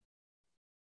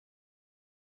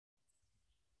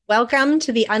Welcome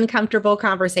to the Uncomfortable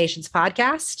Conversations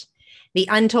podcast, the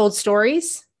untold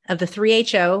stories of the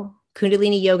 3HO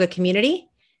Kundalini Yoga community.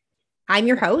 I'm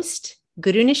your host,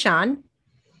 Guru Nishan,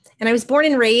 and I was born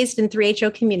and raised in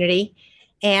 3HO community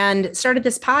and started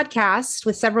this podcast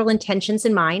with several intentions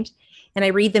in mind, and I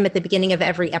read them at the beginning of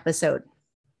every episode.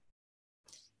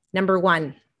 Number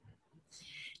 1,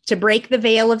 to break the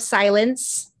veil of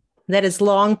silence that has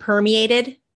long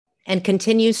permeated and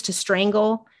continues to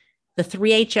strangle the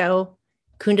 3HO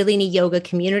Kundalini Yoga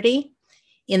community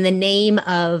in the name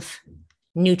of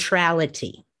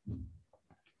neutrality.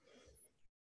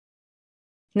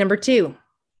 Number 2,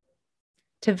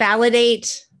 to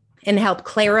validate and help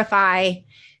clarify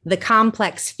the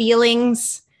complex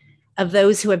feelings of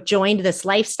those who have joined this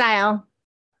lifestyle,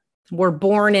 were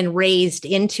born and raised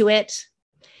into it,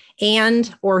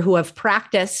 and or who have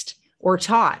practiced or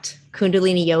taught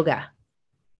Kundalini Yoga.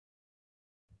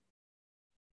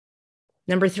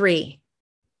 Number 3,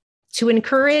 to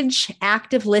encourage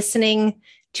active listening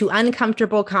to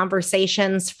uncomfortable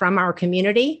conversations from our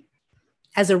community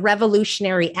as a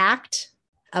revolutionary act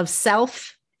of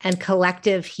self and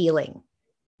collective healing.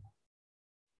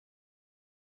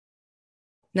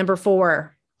 Number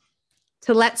 4,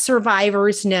 to let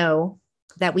survivors know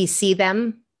that we see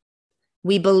them,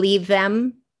 we believe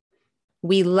them,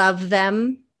 we love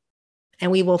them,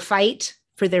 and we will fight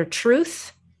for their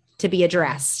truth to be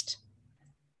addressed.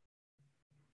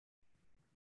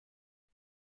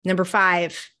 Number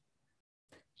 5,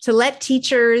 to let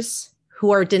teachers who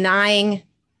are denying,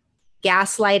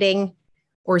 gaslighting,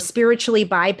 or spiritually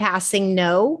bypassing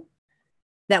know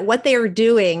that what they are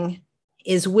doing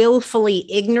is willfully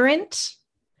ignorant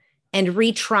and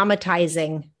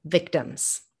re-traumatizing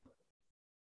victims.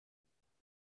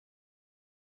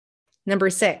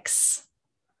 Number 6,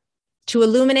 to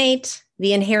illuminate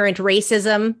the inherent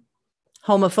racism,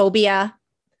 homophobia,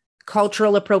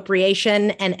 cultural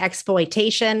appropriation, and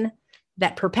exploitation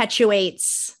that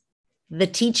perpetuates the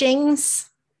teachings,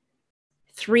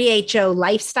 3HO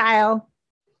lifestyle,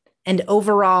 and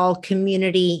overall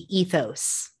community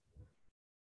ethos.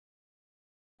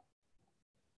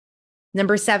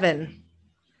 Number 7,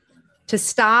 to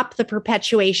stop the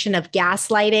perpetuation of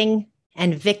gaslighting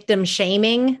and victim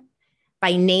shaming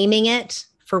by naming it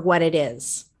for what it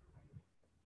is.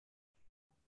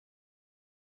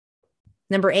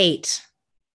 Number 8,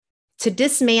 to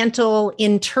dismantle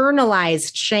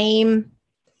internalized shame,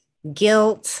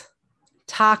 guilt,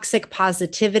 toxic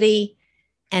positivity,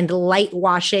 and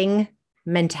light-washing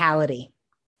mentality.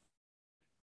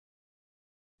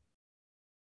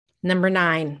 Number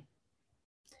 9,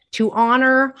 to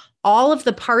honor all of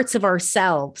the parts of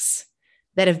ourselves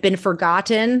that have been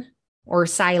forgotten or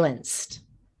silenced.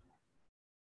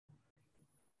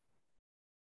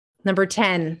 Number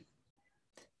 10,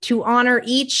 to honor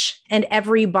each and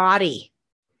every body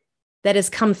that has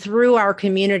come through our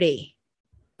community,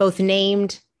 both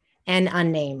named and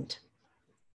unnamed.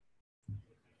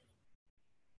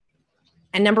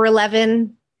 And number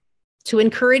 11, to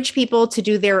encourage people to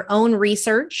do their own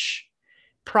research,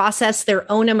 process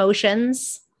their own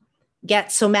emotions,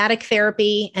 get somatic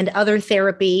therapy and other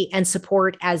therapy and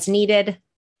support as needed,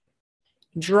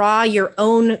 draw your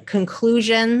own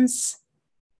conclusions,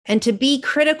 and to be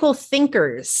critical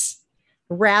thinkers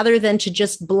rather than to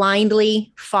just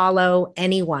blindly follow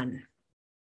anyone.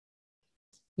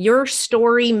 Your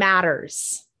story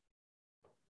matters.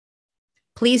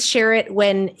 Please share it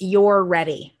when you're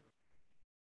ready.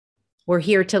 We're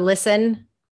here to listen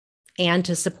and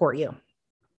to support you.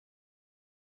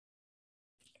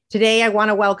 Today, I want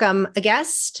to welcome a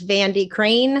guest, Vandy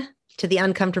Crane, to the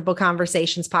Uncomfortable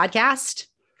Conversations podcast.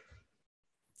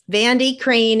 Vandy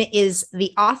Crane is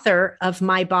the author of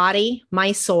My Body,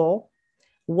 My Soul,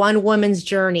 One Woman's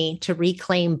Journey to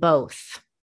Reclaim Both,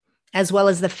 as well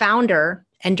as the founder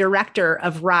and director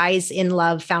of Rise in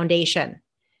Love Foundation,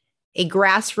 a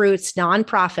grassroots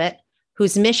nonprofit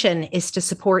whose mission is to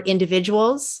support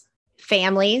individuals,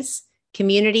 families,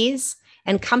 communities,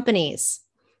 and companies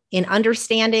in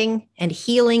understanding and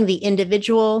healing the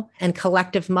individual and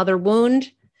collective mother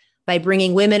wound by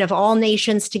bringing women of all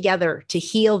nations together to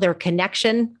heal their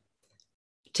connection,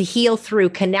 to heal through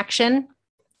connection,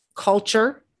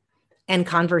 culture, and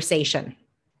conversation.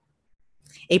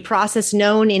 A process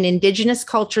known in Indigenous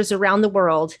cultures around the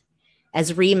world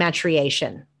as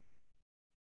rematriation.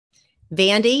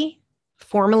 Vandy,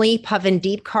 formerly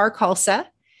Pavandeep Kaur Khalsa,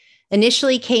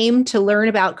 initially came to learn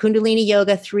about Kundalini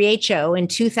Yoga 3HO in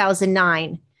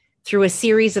 2009 through a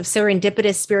series of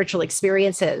serendipitous spiritual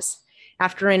experiences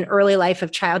after an early life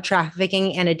of child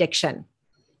trafficking and addiction.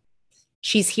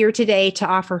 She's here today to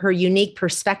offer her unique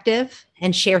perspective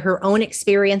and share her own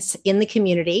experience in the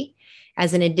community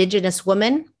as an Indigenous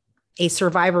woman, a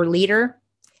survivor leader,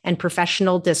 and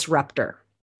professional disruptor.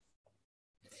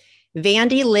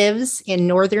 Vandy lives in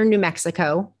northern New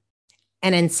Mexico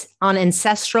and on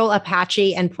ancestral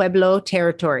Apache and Pueblo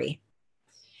territory.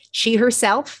 She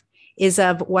herself is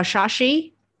of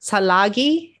Washashi,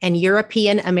 Tsalagi, and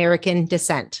European American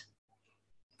descent.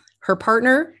 Her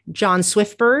partner, John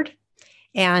Swiftbird,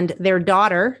 and their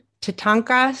daughter,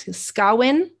 Tatanka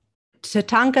Skawi,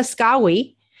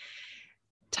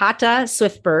 Tata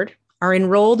Swiftbird, are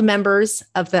enrolled members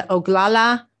of the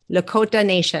Oglala Lakota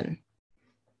Nation.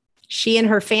 She and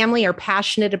her family are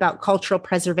passionate about cultural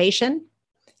preservation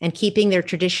and keeping their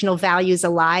traditional values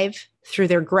alive through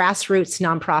their grassroots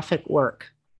nonprofit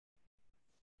work.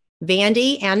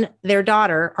 Vandy and their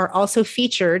daughter are also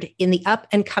featured in the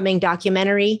up-and-coming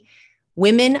documentary,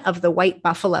 Women of the White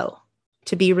Buffalo,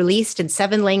 to be released in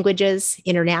 7 languages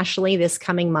internationally this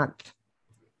coming month.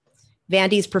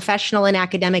 Vandy's professional and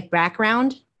academic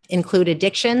background include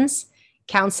addictions,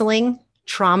 counseling,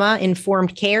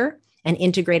 trauma-informed care, and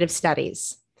integrative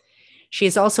studies. She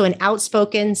is also an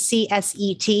outspoken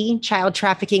CSET, child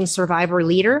trafficking survivor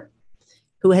leader,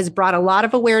 who has brought a lot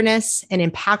of awareness and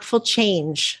impactful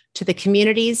change to the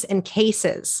communities and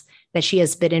cases that she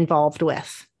has been involved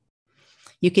with.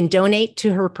 You can donate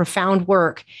to her profound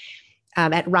work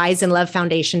at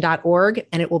riseandlovefoundation.org,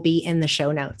 and it will be in the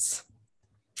show notes.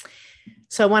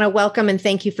 So I want to welcome and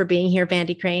thank you for being here,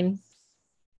 Vandy Crane.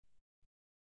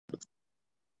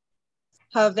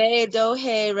 Have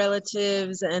Dohe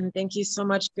relatives, and thank you so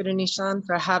much, Guru Nishan,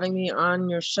 for having me on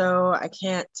your show. I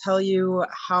can't tell you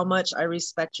how much I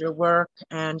respect your work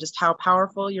and just how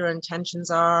powerful your intentions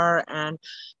are, and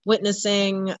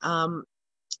witnessing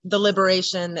the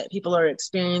liberation that people are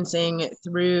experiencing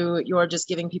through your just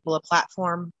giving people a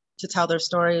platform to tell their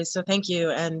stories. So thank you,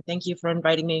 and thank you for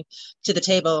inviting me to the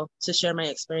table to share my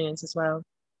experience as well.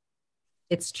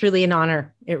 It's truly an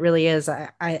honor. It really is.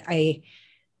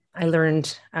 I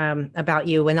learned about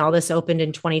you when all this opened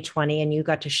in 2020, and you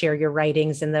got to share your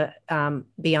writings in the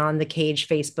Beyond the Cage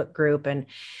Facebook group. And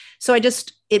so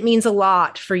it means a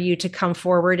lot for you to come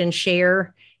forward and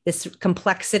share this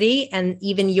complexity and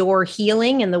even your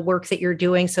healing and the work that you're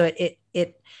doing. So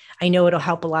I know it'll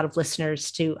help a lot of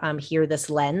listeners to hear this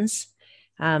lens.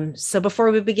 So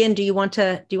before we begin, do you want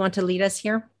to lead us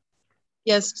here?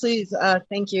 Yes, please.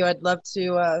 Thank you. I'd love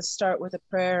to start with a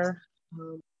prayer.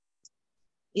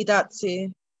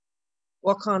 Idatsi,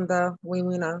 Wakanda,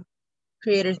 Wimuna.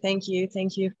 Creator, thank you.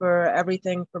 Thank you for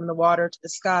everything from the water to the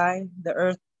sky, the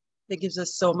earth that gives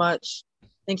us so much.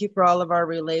 Thank you for all of our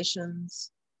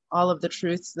relations, all of the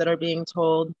truths that are being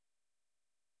told.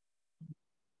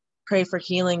 Pray for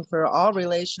healing for all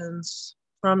relations,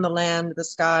 from the land, the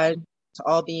sky, to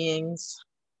all beings.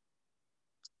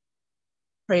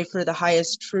 Pray for the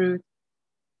highest truth.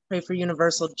 Pray for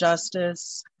universal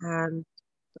justice, and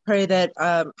pray that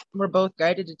we're both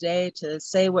guided today to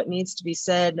say what needs to be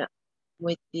said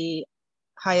with the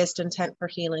highest intent for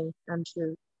healing and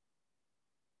truth.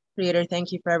 Creator,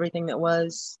 thank you for everything that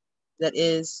was, that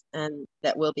is, and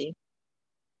that will be.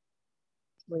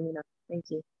 Thank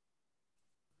you.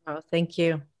 Oh, thank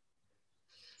you.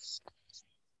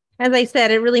 As I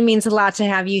said, it really means a lot to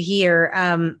have you here.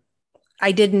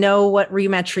 I didn't know what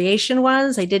rematriation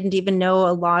was. I didn't even know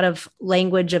a lot of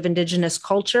language of Indigenous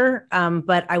culture,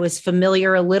 but I was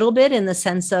familiar a little bit in the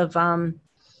sense of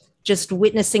just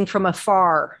witnessing from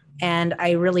afar. And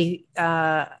I really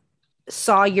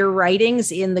saw your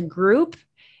writings in the group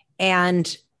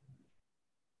and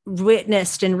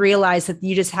witnessed and realized that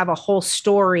you just have a whole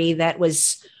story that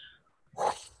was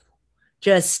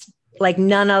just like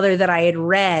none other that I had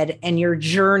read, and your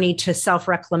journey to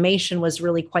self-reclamation was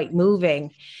really quite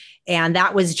moving. And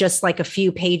that was just like a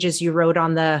few pages you wrote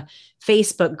on the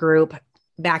Facebook group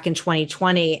back in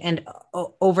 2020. And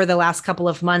over the last couple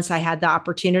of months, I had the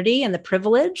opportunity and the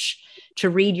privilege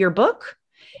to read your book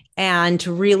and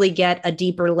to really get a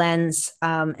deeper lens.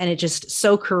 And it's just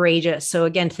so courageous. So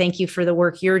again, thank you for the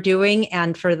work you're doing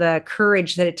and for the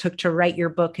courage that it took to write your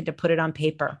book and to put it on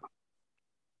paper.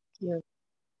 Yeah.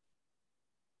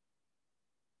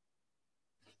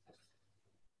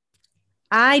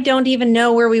 I don't even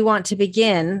know where we want to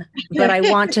begin, but I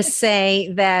want to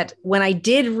say that when I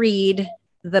did read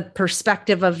the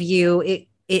perspective of you,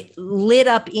 it lit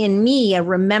up in me a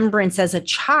remembrance as a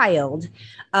child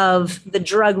of the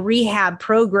drug rehab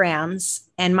programs.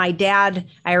 And my dad,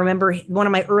 I remember one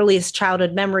of my earliest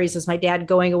childhood memories was my dad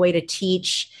going away to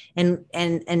teach, and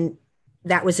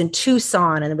that was in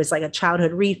Tucson, and it was like a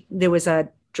childhood there was a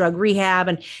drug rehab.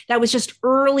 And that was just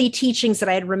early teachings that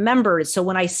I had remembered. So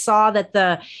when I saw that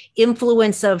the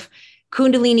influence of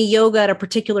Kundalini yoga at a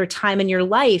particular time in your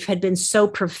life had been so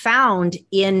profound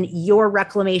in your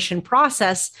reclamation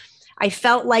process, I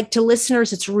felt like to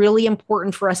listeners, it's really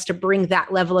important for us to bring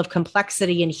that level of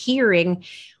complexity in hearing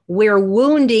where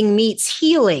wounding meets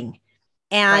healing,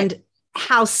 and right,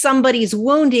 how somebody's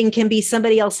wounding can be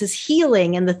somebody else's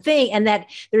healing, and that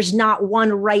there's not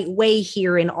one right way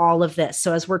here in all of this.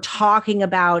 So as we're talking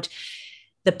about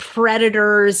the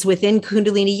predators within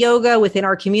Kundalini yoga, within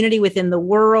our community, within the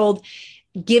world,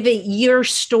 giving your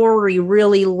story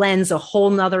really lends a whole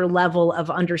nother level of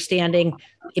understanding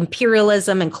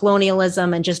imperialism and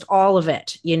colonialism and just all of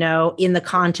it, in the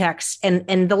context.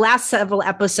 And the last several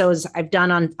episodes I've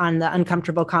done on the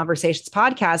Uncomfortable Conversations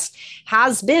podcast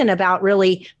has been about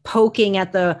really poking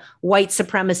at the white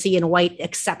supremacy and white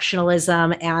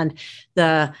exceptionalism and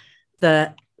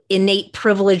the innate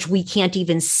privilege we can't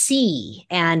even see.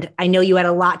 And I know you had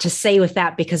a lot to say with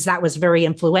that, because that was very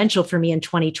influential for me in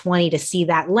 2020 to see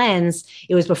that lens.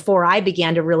 It was before I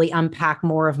began to really unpack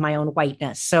more of my own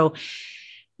whiteness. So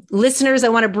listeners, I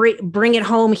want to bring it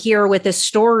home here with this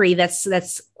story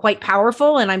that's quite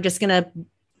powerful. And I'm just going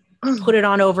to put it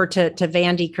on over to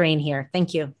Vandy Crane here.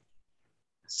 Thank you.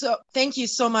 So thank you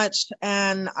so much.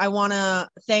 And I want to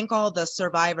thank all the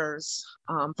survivors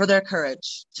for their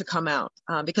courage to come out,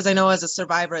 because I know as a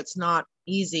survivor, it's not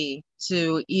easy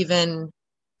to even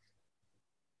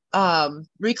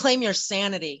reclaim your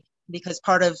sanity, because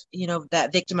part of,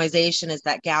 that victimization is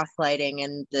that gaslighting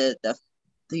and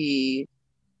the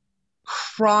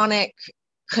chronic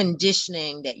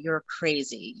conditioning that you're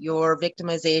crazy. Your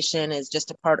victimization is just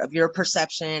a part of your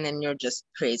perception and you're just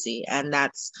crazy. And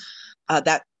that's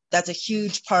a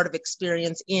huge part of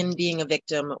experience in being a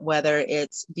victim, whether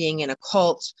it's being in a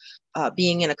cult,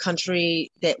 being in a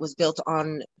country that was built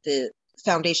on the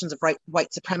foundations of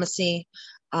white supremacy.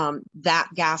 That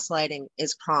gaslighting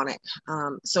is chronic.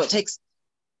 So it takes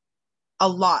a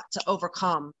lot to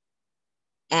overcome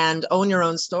and own your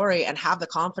own story and have the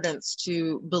confidence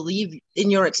to believe in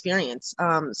your experience.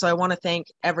 So I want to thank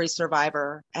every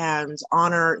survivor and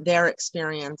honor their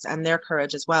experience and their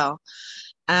courage as well.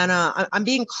 And I'm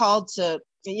being called to,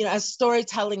 as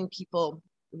storytelling people,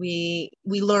 we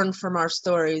learn from our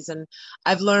stories. And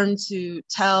I've learned to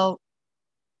tell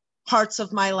parts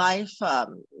of my life,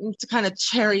 to kind of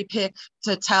cherry pick,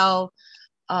 to tell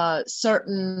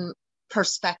certain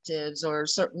perspectives or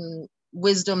certain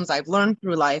wisdoms I've learned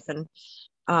through life. And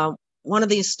one of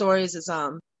these stories is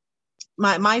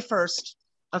my first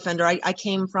offender. I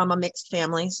came from a mixed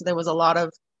family, so there was a lot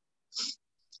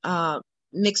of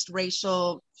mixed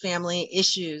racial family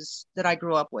issues that I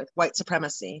grew up with: white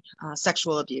supremacy,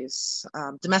 sexual abuse,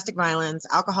 domestic violence,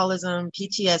 alcoholism,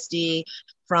 PTSD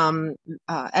from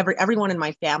everyone in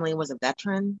my family was a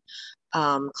veteran,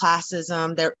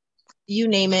 classism, there, you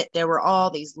name it, there were all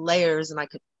these layers, and I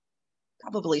could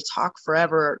probably talk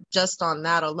forever just on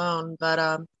that alone.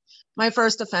 But my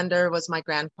first offender was my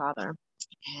grandfather,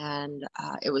 and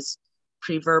it was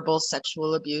pre-verbal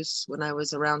sexual abuse when I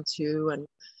was around 2. And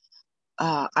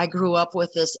I grew up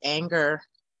with this anger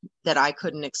that I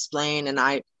couldn't explain. And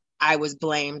I was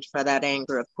blamed for that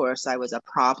anger. Of course, I was a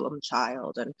problem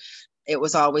child. And it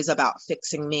was always about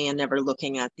fixing me and never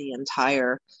looking at the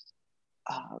entire,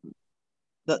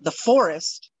 the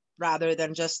forest rather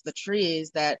than just the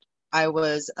trees, that I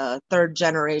was a 3rd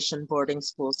generation boarding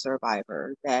school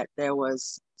survivor, that there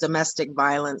was domestic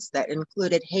violence that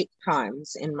included hate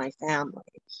crimes in my family.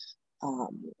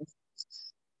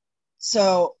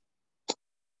 So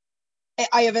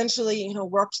I eventually,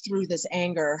 worked through this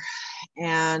anger.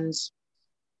 And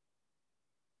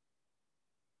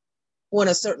when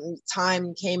a certain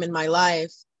time came in my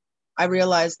life, I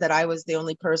realized that I was the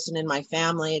only person in my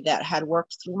family that had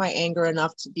worked through my anger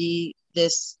enough to be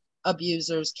this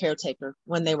abuser's caretaker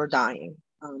when they were dying,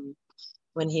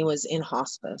 when he was in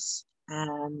hospice.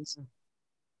 And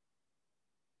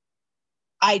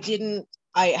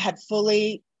I had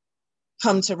fully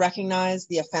come to recognize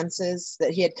the offenses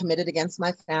that he had committed against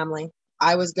my family.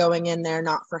 I was going in there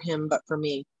not for him, but for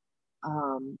me.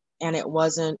 And it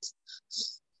wasn't,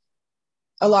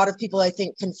 a lot of people, I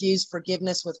think, confuse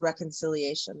forgiveness with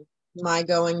reconciliation. My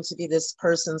going to be this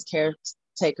person's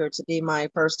caretaker, to be my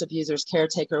first abuser's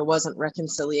caretaker, wasn't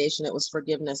reconciliation. It was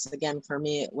forgiveness. Again, for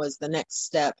me, it was the next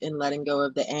step in letting go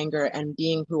of the anger and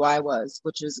being who I was,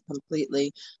 which is a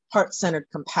completely heart-centered,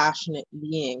 compassionate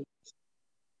being.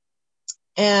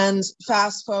 And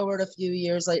fast forward a few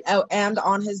years later, and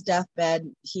on his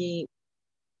deathbed, he,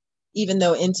 even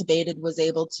though intubated, was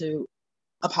able to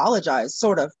apologized,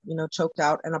 sort of, choked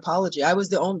out an apology.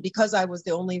 Because I was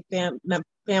the only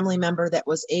family member that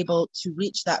was able to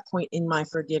reach that point in my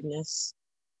forgiveness.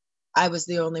 I was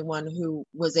the only one who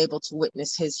was able to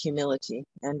witness his humility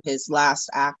and his last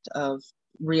act of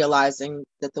realizing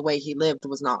that the way he lived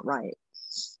was not right.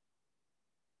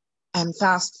 And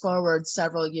fast forward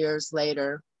several years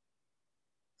later,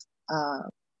 I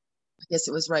guess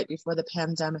it was right before the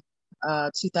pandemic,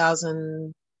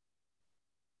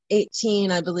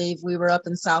 2018, I believe, we were up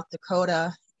in South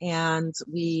Dakota and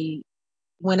we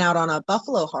went out on a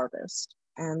buffalo harvest,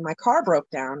 and my car broke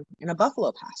down in a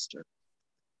buffalo pasture.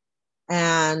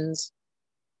 And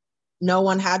no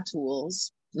one had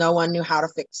tools. No one knew how to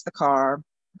fix the car.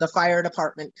 The fire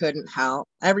department couldn't help.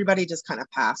 Everybody just kind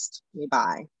of passed me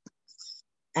by.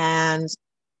 And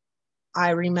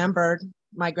I remembered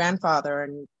my grandfather,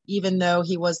 and even though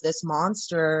he was this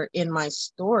monster in my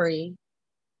story,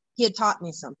 he had taught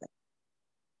me something,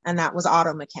 and that was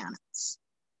auto mechanics.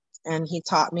 And he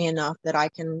taught me enough that I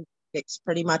can fix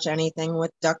pretty much anything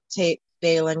with duct tape,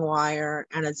 baling wire,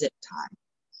 and a zip tie.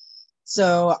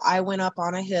 So I went up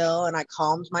on a hill and I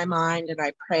calmed my mind and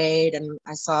I prayed, and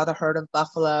I saw the herd of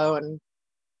buffalo and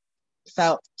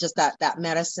felt just that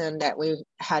medicine that we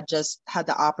had just had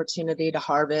the opportunity to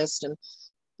harvest, and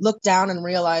looked down and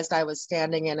realized I was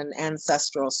standing in an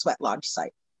ancestral sweat lodge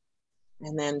site,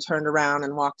 and then turned around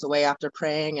and walked away after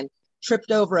praying and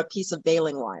tripped over a piece of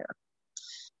baling wire.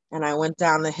 And I went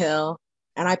down the hill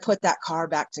and I put that car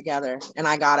back together and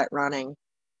I got it running.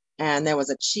 And there was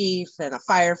a chief and a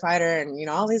firefighter and,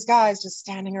 all these guys just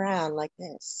standing around like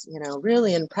this,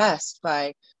 really impressed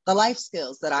by the life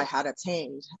skills that I had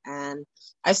attained. And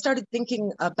I started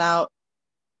thinking about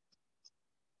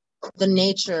the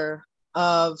nature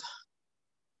of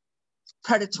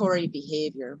predatory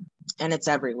behavior, and it's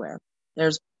everywhere.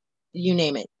 There's, you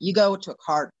name it. You go to a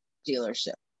car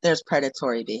dealership, there's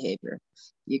predatory behavior.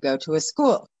 You go to a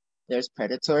school, there's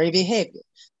predatory behavior.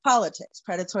 Politics,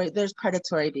 there's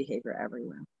predatory behavior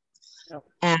everywhere. Oh.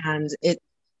 And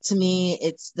to me,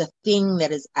 it's the thing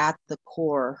that is at the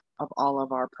core of all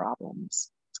of our problems.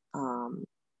 And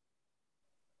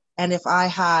if I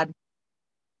had,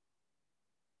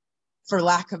 for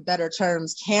lack of better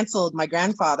terms, canceled my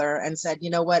grandfather and said, you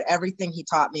know what, everything he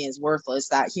taught me is worthless.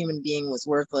 That human being was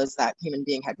worthless. That human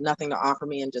being had nothing to offer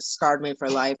me and just scarred me for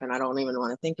life, and I don't even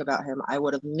want to think about him. I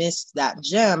would have missed that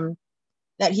gem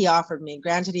that he offered me.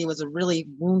 Granted, he was a really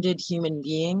wounded human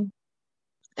being,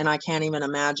 and I can't even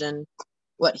imagine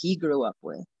what he grew up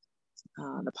with,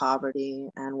 the poverty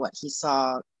and what he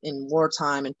saw in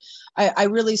wartime. And I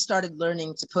really started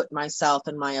learning to put myself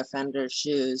in my offender's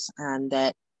shoes, and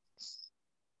that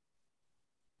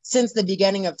since the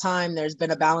beginning of time, there's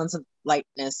been a balance of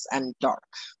lightness and dark.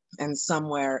 And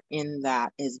somewhere in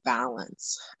that is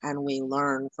balance. And we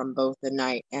learn from both the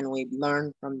night and we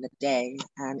learn from the day.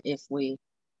 And if we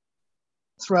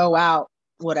throw out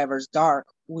whatever's dark,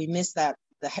 we miss the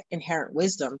inherent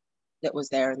wisdom that was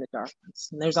there in the darkness.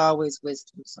 And there's always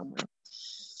wisdom somewhere.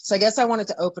 So I guess I wanted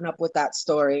to open up with that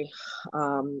story,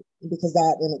 because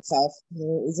that in itself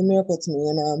is a miracle to me.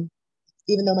 And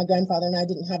even though my grandfather and I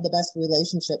didn't have the best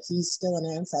relationship, he's still an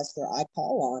ancestor I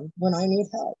call on when I need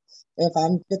help. If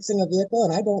I'm fixing a vehicle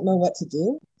and I don't know what to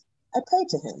do, I pray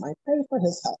to him. I pray for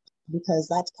his help, because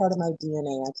that's part of my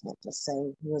DNA. I can't just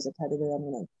say he was a predator, I'm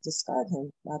going to discard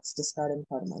him. That's discarding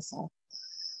part of myself.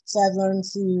 So I've learned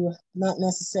to not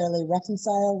necessarily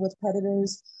reconcile with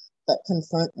predators, but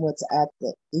confront what's at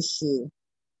the issue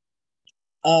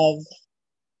of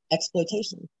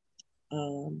exploitation.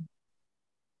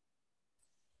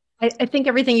 I think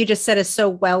everything you just said is so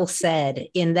well said,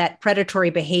 in that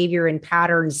predatory behavior and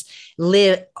patterns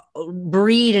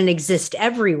breed and exist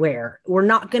everywhere. We're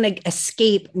not going to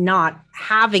escape not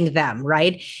having them,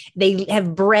 right? They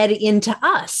have bred into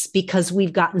us because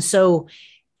we've gotten so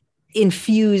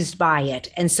infused by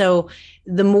it. And so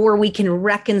the more we can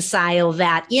reconcile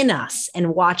that in us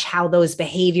and watch how those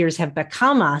behaviors have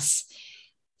become us,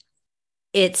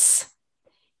 it's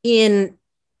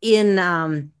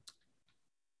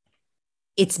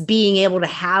it's being able to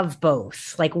have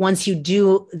both. Like once you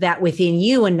do that within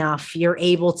you enough, you're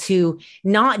able to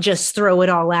not just throw it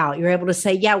all out. You're able to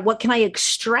say, yeah, what can I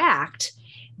extract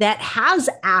that has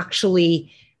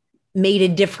actually made a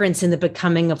difference in the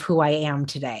becoming of who I am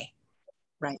today?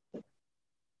 Right.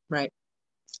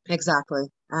 Exactly.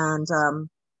 And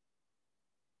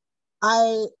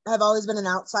I have always been an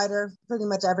outsider pretty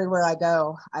much everywhere I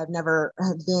go. I've never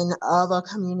been of a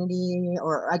community,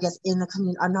 or I guess in the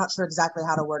community. I'm not sure exactly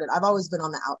how to word it. I've always been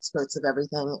on the outskirts of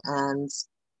everything, and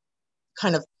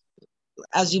kind of,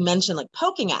 as you mentioned, like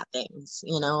poking at things,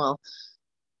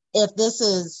 if this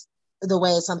is the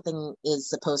way something is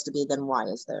supposed to be, then why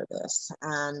is there this?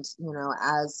 And,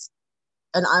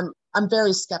 and I'm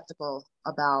very skeptical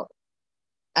about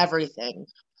everything.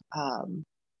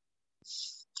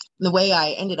 The way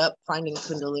I ended up finding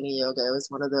Kundalini yoga, it was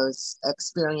one of those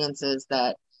experiences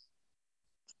that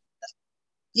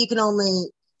you can only,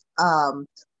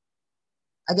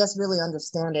 I guess, really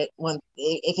understand it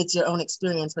if it's your own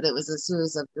experience. But it was a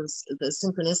series of the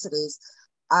synchronicities.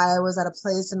 I was at a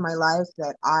place in my life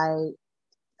that I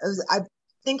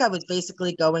think I was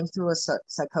basically going through a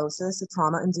psychosis, a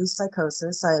trauma-induced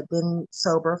psychosis. I had been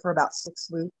sober for about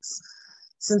 6 weeks.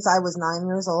 Since I was 9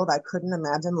 years old, I couldn't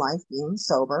imagine life being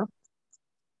sober.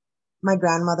 My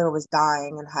grandmother was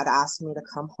dying and had asked me to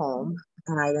come home,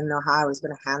 and I didn't know how I was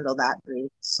going to handle that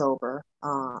grief sober.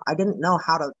 I didn't know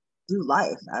how to do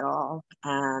life at all.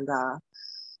 And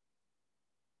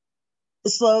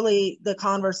slowly the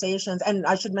conversations, and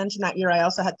I should mention that year I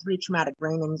also had 3 traumatic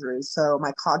brain injuries. So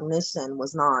my cognition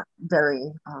was not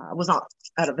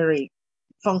at a very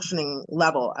functioning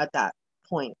level at that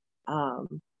point.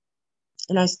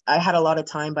 And I had a lot of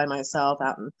time by myself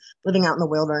living out in the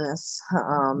wilderness,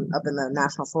 up in the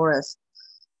national forest.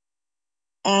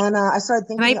 And I started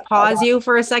thinking. Can I pause you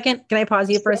for a second?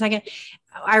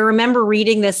 I remember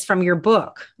reading this from your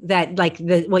book, that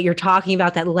what you're talking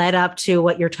about that led up to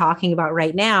what you're talking about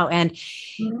right now. And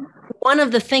one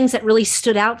of the things that really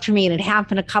stood out for me, and it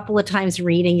happened a couple of times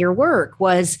reading your work,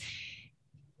 was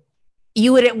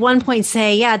you would at one point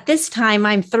say, yeah, at this time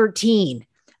I'm 13.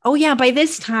 Oh yeah, by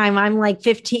this time I'm like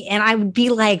 15. And I would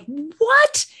be like,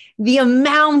 what? The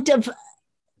amount of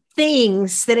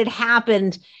things that had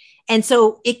happened. And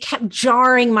so it kept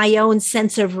jarring my own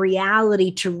sense of reality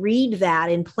to read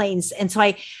that in plain. And so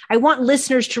I want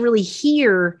listeners to really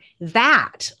hear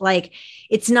that. Like,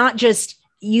 it's not just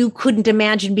you couldn't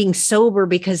imagine being sober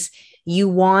because you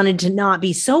wanted to not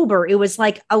be sober. It was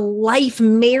like a life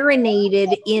marinated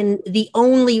in the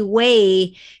only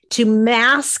way to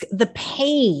mask the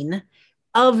pain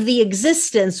of the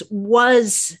existence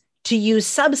was to use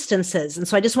substances. And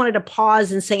so I just wanted to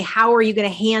pause and say, how are you going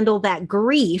to handle that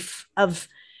grief of,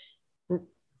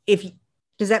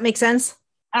 does that make sense?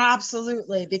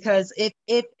 Absolutely. Because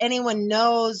if anyone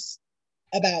knows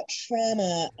about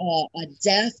trauma, a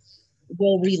death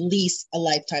will release a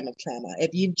lifetime of trauma.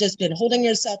 If you've just been holding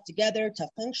yourself together to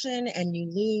function and you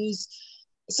lose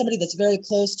somebody that's very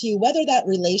close to you, whether that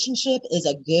relationship is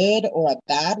a good or a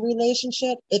bad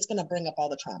relationship, it's going to bring up all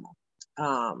the trauma.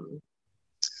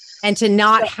 And to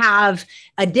not have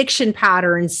addiction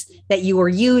patterns that you were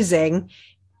using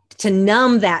to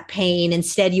numb that pain.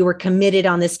 Instead, you were committed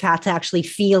on this path to actually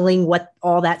feeling what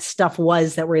all that stuff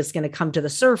was that was going to come to the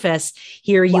surface.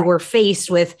 Here you were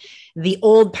faced with the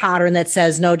old pattern that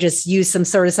says, no, just use some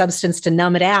sort of substance to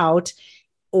numb it out.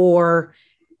 Or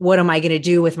what am I going to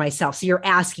do with myself? So you're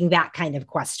asking that kind of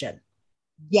question.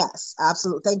 Yes,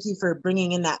 absolutely. Thank you for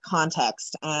bringing in that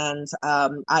context. And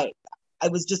I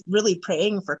was just really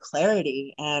praying for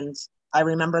clarity. And I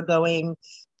remember going,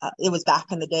 it was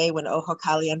back in the day when Ojo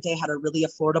Caliente had a really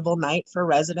affordable night for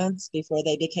residents before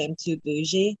they became too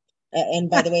bougie. And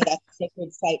by the way, that's a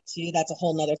sacred site too. That's a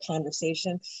whole nother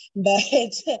conversation. But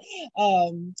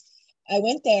I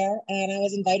went there and I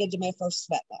was invited to my first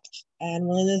sweat lodge. And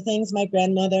one of the things my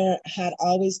grandmother had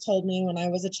always told me when I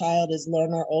was a child is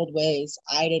learn our old ways.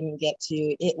 I didn't get to.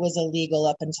 It was illegal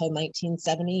up until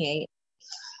 1978.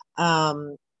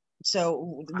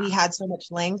 So we had so much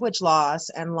language loss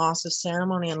and loss of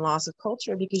ceremony and loss of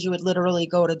culture because you would literally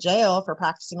go to jail for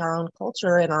practicing our own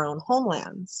culture in our own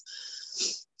homelands.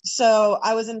 So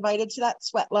I was invited to that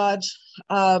sweat lodge,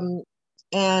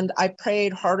 and I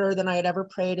prayed harder than I had ever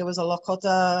prayed. It was a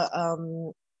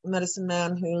Lakota medicine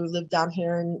man who lived down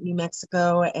here in New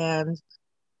Mexico. And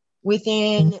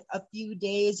within a few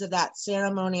days of that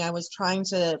ceremony, I was trying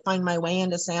to find my way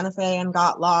into Santa Fe and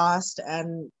got lost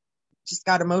and just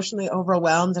got emotionally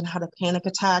overwhelmed and had a panic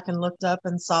attack and looked up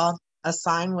and saw a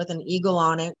sign with an eagle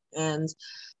on it. And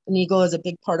an eagle is a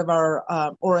big part of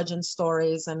our origin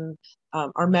stories and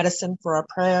our medicine for our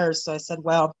prayers. So I said,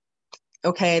 well,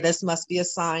 okay, this must be a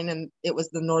sign. And it was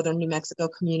the Northern New Mexico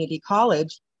Community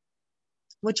College,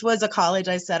 which was a college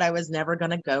I said I was never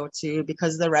going to go to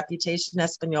because of the reputation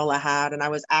Espanola had. And I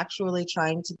was actually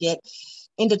trying to get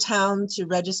into town to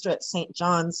register at St.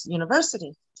 John's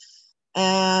University.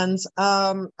 And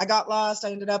I got lost.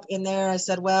 I ended up in there. I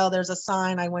said, well, there's a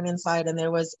sign. I went inside and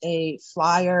there was a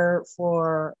flyer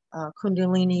for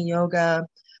Kundalini Yoga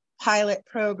pilot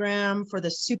program for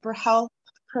the Super Health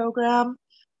program.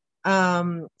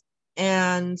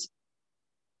 And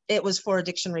it was for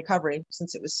addiction recovery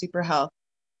since it was Super Health.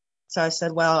 So I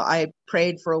said, well, I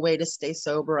prayed for a way to stay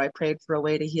sober. I prayed for a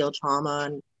way to heal trauma,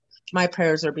 and my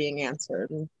prayers are being answered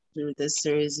through this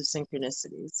series of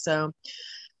synchronicities. So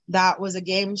that was a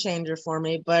game changer for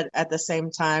me. But at the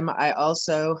same time, I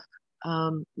also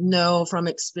know from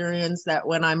experience that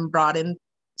when I'm brought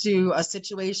into a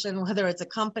situation, whether it's a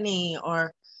company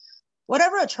or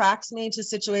whatever attracts me to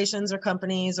situations or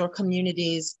companies or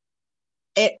communities,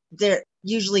 there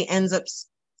usually ends up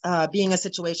being a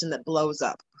situation that blows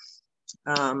up.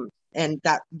 And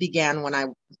that began when I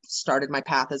started my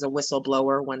path as a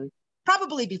whistleblower, when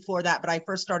probably before that, but I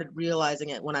first started realizing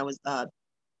it when I was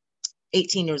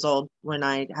 18 years old, when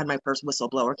I had my first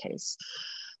whistleblower case.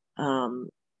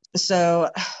 So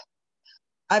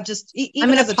I've just,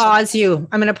 I'm going to pause you.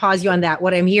 I'm going to pause you on that.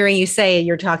 What I'm hearing you say,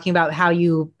 you're talking about how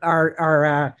you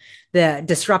are the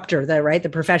disruptor, the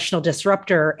professional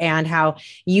disruptor, and how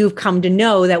you've come to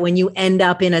know that when you end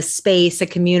up in a space, a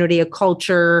community, a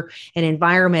culture, an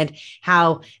environment,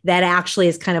 how that actually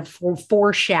is kind of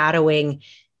foreshadowing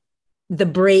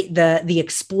the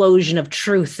explosion of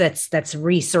truth that's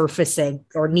resurfacing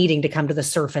or needing to come to the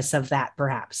surface of that,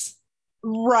 perhaps.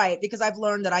 Right, because I've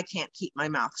learned that I can't keep my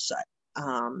mouth shut.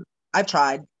 I've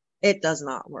tried. It does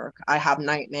not work. I have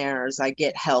nightmares. I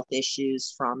get health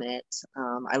issues from it.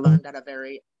 I learned at a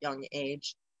very young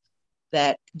age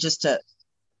that just to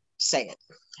say it.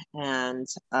 And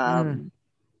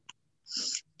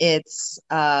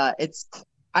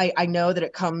I know that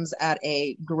it comes at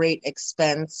a great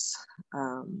expense.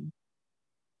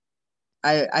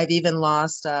 I've even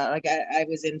lost, I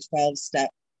was in 12-step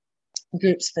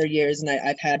groups for years, and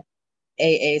I've had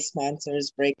AA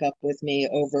sponsors break up with me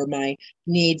over my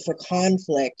need for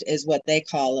conflict, is what they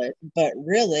call it. But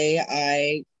really,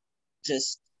 I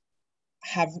just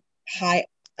have high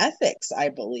ethics, I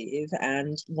believe,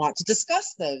 and want to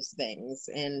discuss those things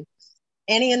in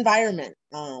any environment.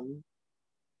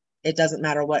 It doesn't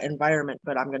matter what environment,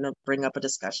 but I'm going to bring up a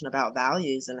discussion about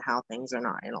values and how things are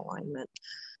not in alignment.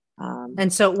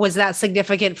 And so was that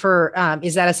significant for,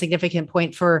 is that a significant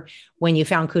point for when you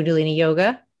found Kundalini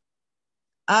Yoga?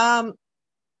 At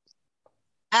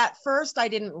first I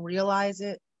didn't realize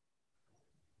it.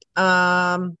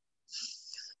 Well,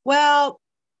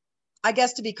 I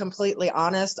guess to be completely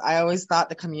honest, I always thought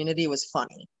the community was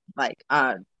funny. Like,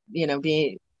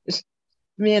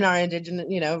 me and our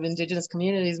indigenous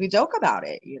communities, we joke about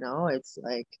it, it's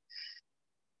like,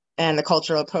 and the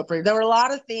cultural appropriation. There were a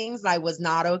lot of things I was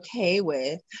not okay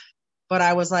with, but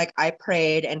I was like, I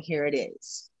prayed and here it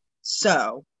is.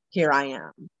 So here I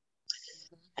am.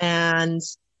 And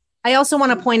I also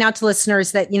want to point out to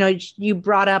listeners that, you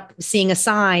brought up seeing a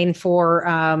sign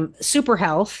for Super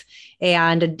Health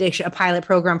and addiction, a pilot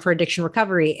program for addiction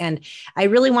recovery. And I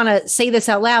really want to say this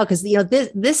out loud because,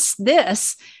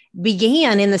 this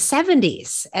began in the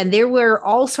 70s, and there were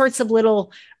all sorts of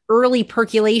little early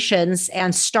percolations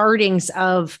and startings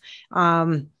of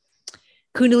Kundalini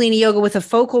Yoga with a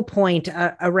focal point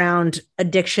around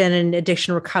addiction and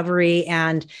addiction recovery,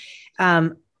 and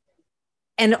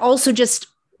also just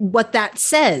what that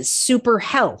says, super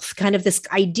health, kind of this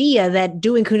idea that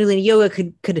doing Kundalini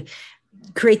Yoga could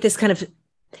create this kind of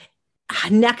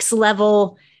next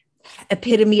level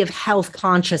epitome of health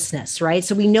consciousness, right?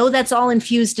 So we know that's all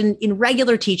infused in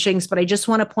regular teachings, but I just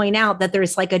want to point out that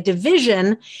there's like a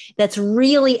division that's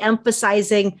really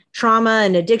emphasizing trauma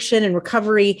and addiction and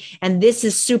recovery. And this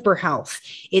is super health.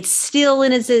 It's still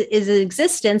in its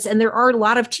existence. And there are a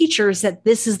lot of teachers that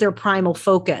this is their primal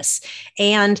focus.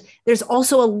 And there's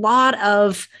also a lot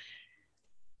of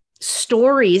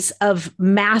stories of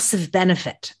massive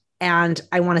benefit. And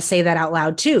I want to say that out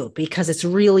loud too, because it's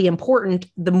really important.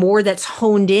 The more that's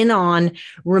honed in on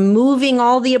removing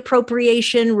all the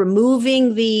appropriation,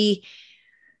 removing the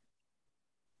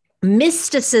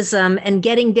mysticism, and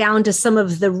getting down to some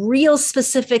of the real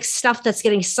specific stuff that's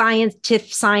getting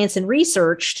science and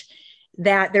researched,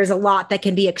 that there's a lot that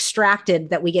can be extracted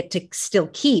that we get to still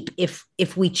keep if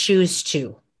we choose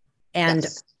to. And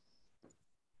yes.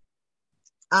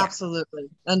 Absolutely.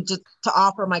 And just to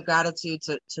offer my gratitude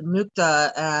to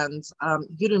Mukta and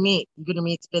Gurmeet.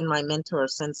 Gurmeet's been my mentor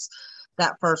since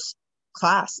that first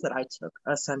class that I took,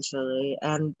 essentially.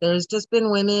 And there's just been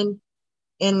women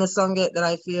in the Sangat that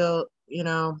I feel,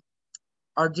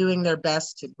 are doing their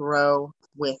best to grow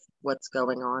with what's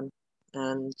going on.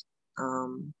 And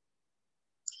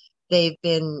they've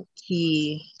been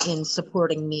key in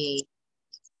supporting me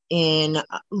in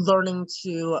learning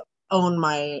to own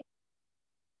my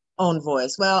own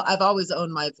voice. Well, I've always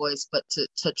owned my voice, but to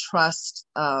trust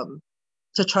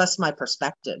my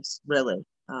perspectives, really.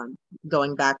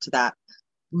 Going back to that,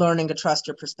 learning to trust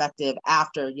your perspective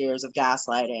after years of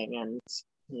gaslighting and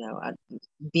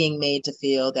being made to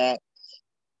feel that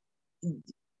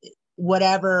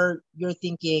whatever you're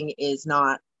thinking is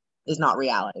not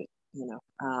reality.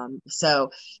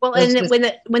 So well, and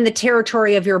when the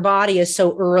territory of your body is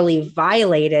so early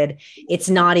violated, it's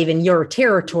not even your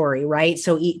territory, right?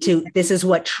 So this is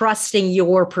what trusting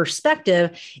your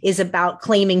perspective is about,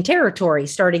 claiming territory,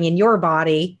 starting in your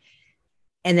body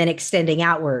and then extending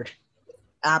outward.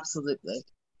 Absolutely.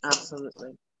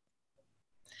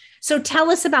 So tell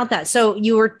us about that. So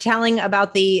you were telling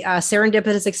about the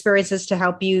serendipitous experiences to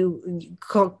help you.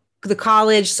 The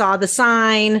college saw the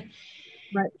sign,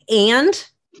 right? And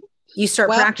you start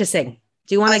practicing.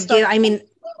 Do you want to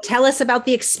tell us about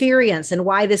the experience and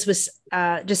why this was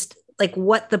just like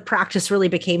what the practice really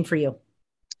became for you?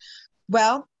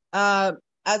 Well, as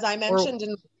I mentioned in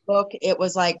the book, it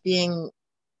was like being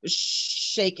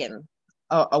shaken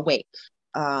awake.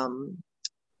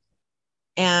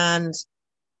 And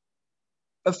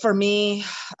for me,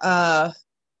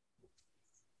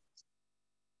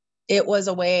 it was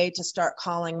a way to start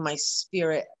calling my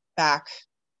spirit back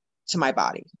to my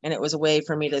body. And it was a way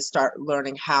for me to start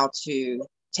learning how to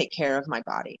take care of my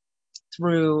body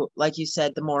through, like you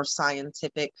said, the more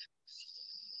scientific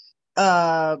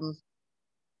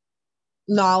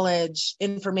knowledge,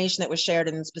 information that was shared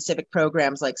in specific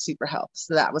programs like Super Health.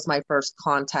 So that was my first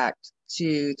contact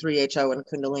to 3HO and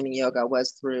Kundalini Yoga,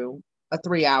 was through a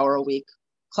 3-hour-a-week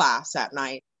class at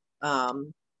night.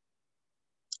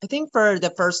 I think for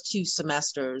the first 2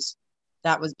 semesters,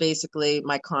 that was basically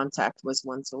my contact, was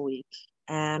once a week.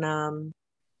 And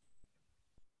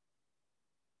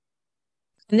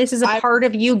this is a part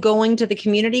of you going to the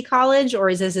community college, or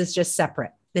is this just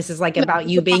separate? This is like about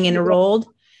you being enrolled.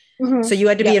 Mm-hmm. So you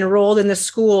had to be enrolled in the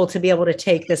school to be able to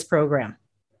take this program.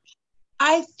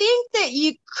 I think that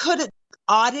you could have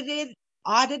audited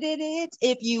it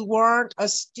if you weren't a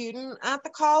student at the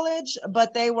college,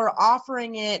 but they were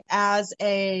offering it as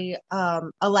a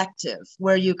elective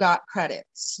where you got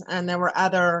credits, and there were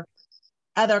other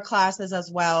classes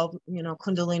as well,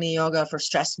 Kundalini Yoga for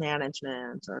stress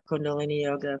management or Kundalini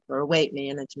Yoga for weight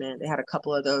management. They had a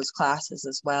couple of those classes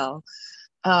as well.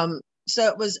 So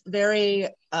it was very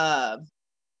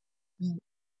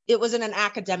it was in an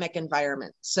academic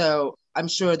environment, so I'm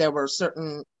sure there were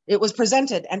it was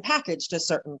presented and packaged a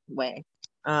certain way.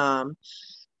 And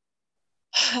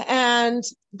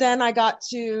then I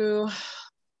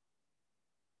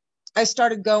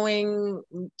started going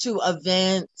to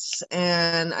events,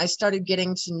 and I started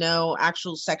getting to know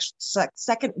actual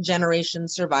second generation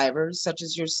survivors such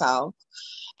as yourself,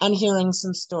 and hearing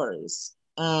some stories.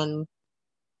 And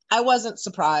I wasn't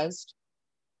surprised.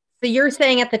 So you're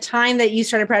saying at the time that you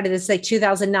started practicing, like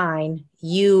 2009,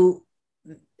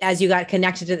 as you got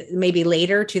connected to maybe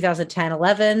later, 2010,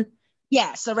 11?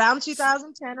 Yes, around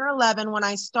 2010 or 11 when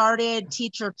I started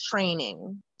teacher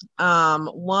training.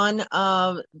 One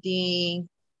of the,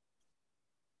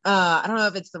 I don't know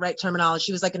if it's the right terminology,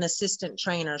 she was like an assistant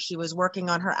trainer. She was working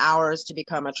on her hours to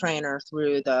become a trainer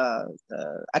through the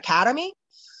academy.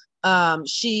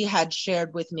 She had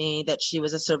shared with me that she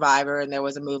was a survivor, and there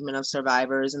was a movement of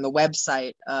survivors, and the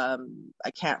website, I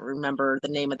can't remember the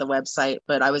name of the website,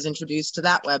 but I was introduced to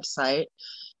that website.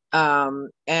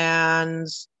 And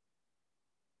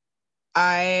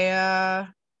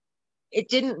it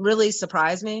didn't really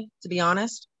surprise me, to be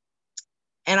honest.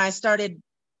 And I started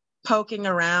poking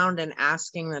around and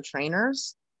asking the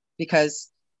trainers because,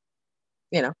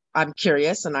 I'm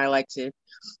curious and I like to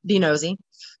be nosy.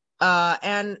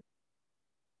 And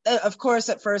of course,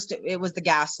 at first it was the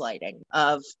gaslighting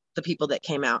of the people that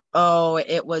came out. Oh,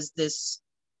 it was this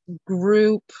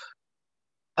group.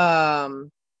 I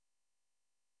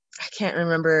can't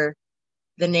remember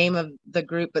the name of the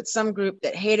group, but some group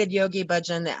that hated Yogi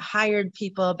Bhajan that hired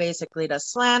people basically to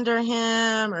slander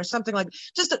him or something like,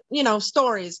 just,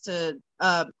 stories to,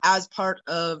 as part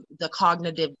of the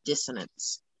cognitive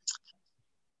dissonance.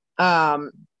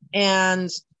 And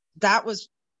that was,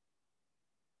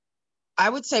 I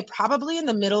would say, probably in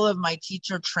the middle of my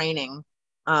teacher training.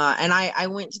 And I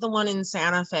went to the one in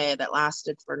Santa Fe that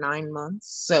lasted for 9 months.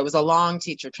 So it was a long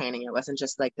teacher training. It wasn't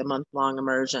just like the month-long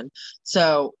immersion.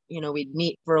 So, we'd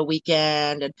meet for a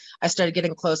weekend, and I started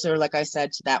getting closer, like I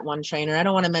said, to that one trainer. I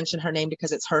don't want to mention her name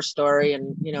because it's her story.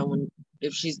 And,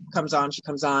 if she comes on, she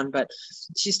comes on. But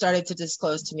she started to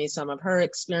disclose to me some of her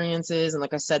experiences. And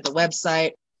like I said, the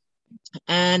website.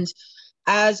 And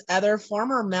as other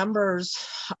former members,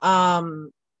 I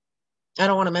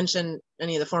don't want to mention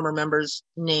any of the former members'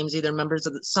 names, either members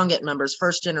of the Sangit members,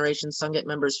 first generation Sangit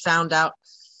members, found out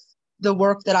the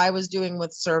work that I was doing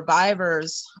with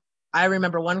survivors. I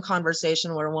remember one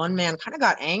conversation where one man kind of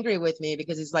got angry with me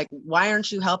because he's like, why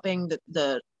aren't you helping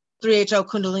the 3HO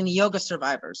Kundalini yoga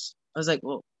survivors? I was like,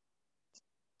 well,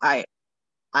 I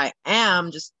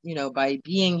am just, by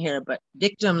being here, but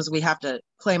victims, we have to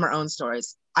claim our own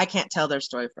stories. I can't tell their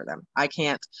story for them. I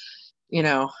can't,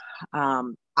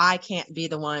 I can't be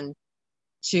the one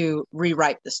to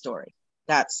rewrite the story.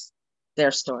 That's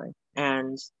their story.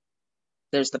 And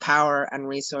there's the power and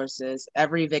resources.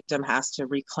 Every victim has to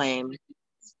reclaim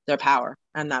their power.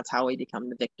 And that's how we become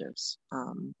the victors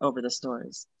over the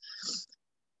stories.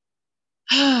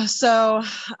 So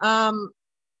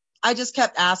I just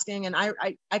kept asking. And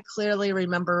I clearly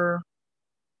remember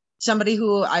somebody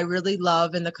who I really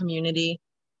love in the community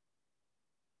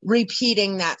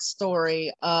repeating that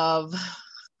story of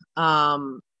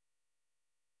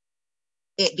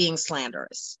it being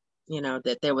slanderous,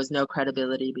 that there was no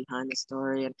credibility behind the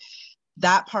story. And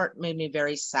that part made me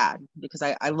very sad because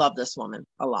I love this woman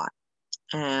a lot.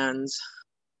 And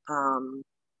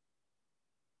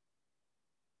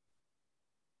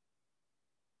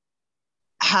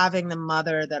having the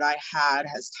mother that I had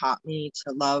has taught me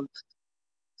to love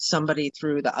somebody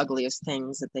through the ugliest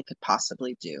things that they could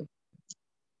possibly do,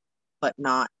 but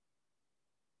not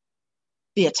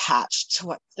be attached to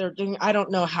what they're doing. I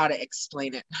don't know how to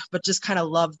explain it, but just kind of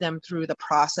love them through the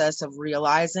process of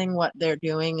realizing what they're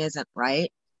doing isn't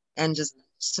right, and just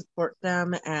support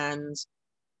them and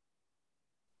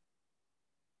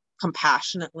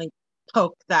compassionately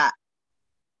poke that,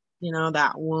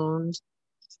 that wound,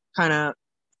 kind of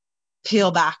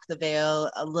peel back the veil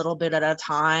a little bit at a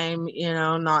time,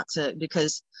 not to,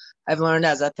 because I've learned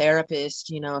as a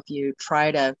therapist, if you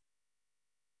try to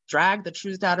drag the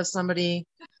truth out of somebody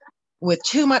with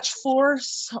too much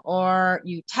force, or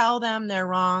you tell them they're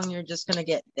wrong, you're just going to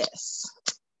get this.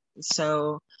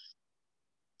 So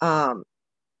it's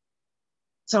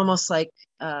almost like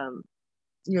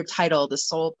your title, the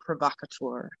soul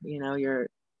provocateur, you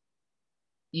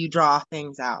draw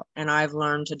things out, and I've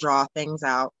learned to draw things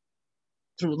out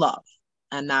through love.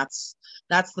 And that's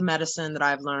the medicine that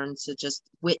I've learned, to just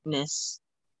witness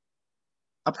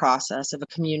a process of a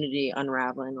community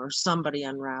unraveling or somebody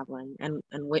unraveling, and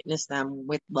witness them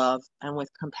with love and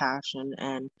with compassion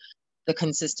and the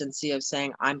consistency of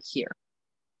saying, I'm here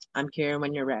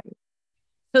when you're ready.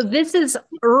 So this is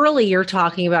early you're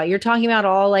talking about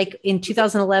all like in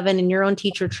 2011 in your own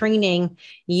teacher training,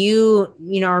 you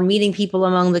are meeting people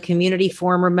among the community,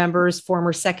 former members,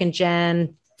 former second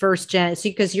gen, first gen. So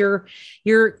because you're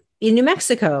in New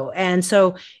Mexico. And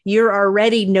so you're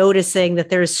already noticing that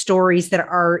there's stories that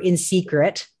are in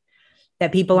secret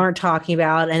that people aren't talking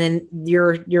about. And then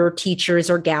your teachers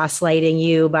are gaslighting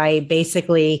you by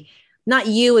basically, not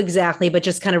you exactly, but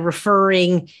just kind of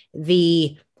referring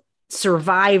the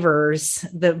survivors,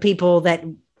 the people that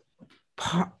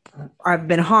have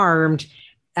been harmed,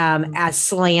 as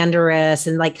slanderous,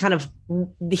 and like kind of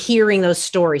hearing those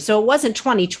stories. So it wasn't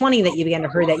 2020 that you began to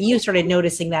hear that. You started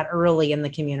noticing that early in the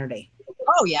community.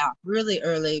 Oh yeah, really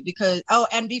early, because,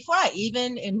 and before I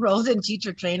even enrolled in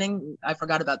teacher training, I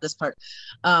forgot about this part,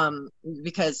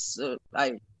 because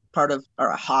part of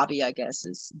our hobby, I guess,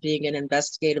 is being an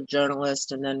investigative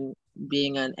journalist, and then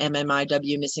being an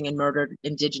MMIW, missing and murdered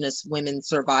Indigenous women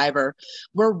survivor.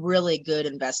 We're really good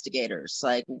investigators.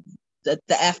 Like the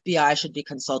FBI should be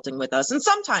consulting with us, and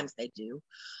sometimes they do.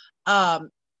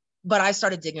 But I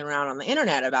started digging around on the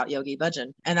internet about Yogi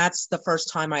Bhajan, and that's the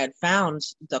first time I had found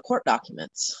the court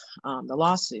documents, the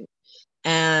lawsuit.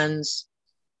 And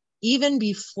even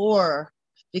before,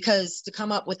 because to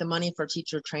come up with the money for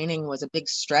teacher training was a big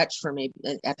stretch for me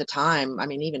at the time. I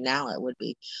mean, even now it would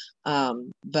be.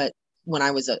 But when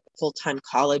I was a full-time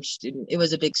college student, it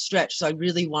was a big stretch. So I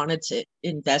really wanted to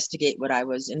investigate what I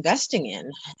was investing in.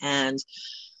 And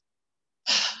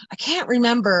I can't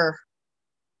remember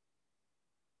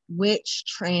which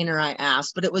trainer I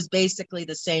asked, but it was basically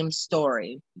the same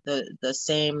story, the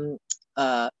same,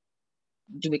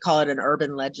 do we call it an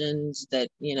urban legend, that,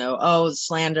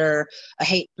 slander, a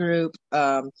hate group,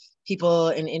 people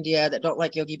in India that don't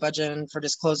like Yogi Bhajan for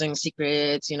disclosing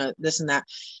secrets, this and that.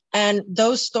 And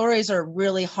those stories are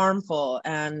really harmful.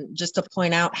 And just to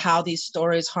point out how these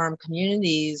stories harm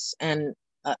communities, and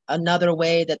another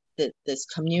way that this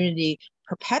community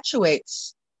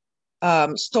perpetuates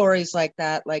stories like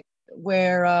that, like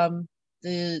where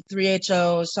the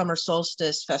 3HO Summer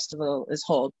Solstice Festival is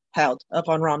held up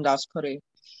on Ramdas Puri.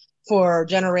 For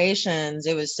generations,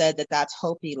 it was said that that's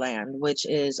Hopi land, which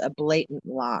is a blatant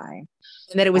lie.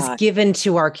 And that it was given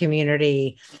to our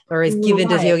community, or is given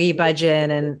to Yogi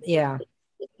Bhajan, and yeah.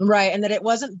 Right. And that it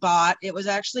wasn't bought. It was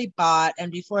actually bought.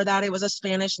 And before that, it was a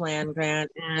Spanish land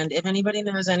grant. And if anybody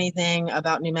knows anything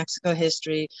about New Mexico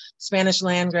history, Spanish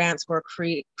land grants were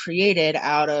created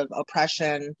out of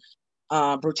oppression,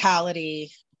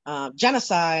 brutality,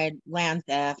 genocide, land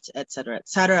theft, et cetera, et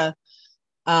cetera.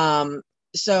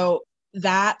 So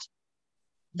that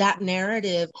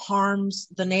narrative harms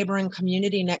the neighboring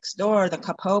community next door, the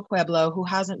Capo Pueblo, who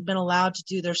hasn't been allowed to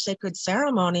do their sacred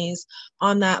ceremonies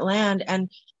on that land. And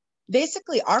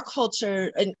basically our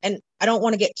culture, and I don't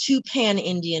want to get too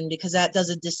pan-Indian because that does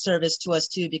a disservice to us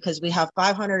too, because we have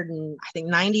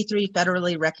 593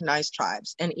 federally recognized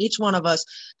tribes, and each one of us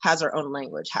has our own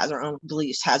language, has our own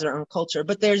beliefs, has our own culture,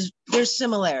 but there's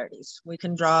similarities. We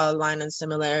can draw a line in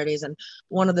similarities, and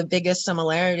one of the biggest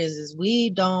similarities is we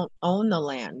don't own the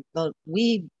land.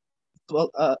 We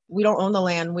don't own the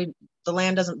land. The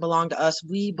land doesn't belong to us.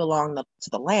 We belong to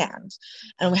the land.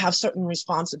 And we have certain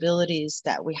responsibilities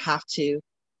that we have to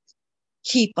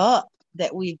keep up,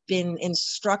 that we've been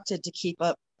instructed to keep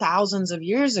up thousands of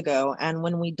years ago. And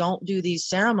when we don't do these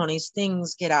ceremonies,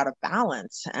 things get out of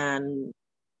balance. And,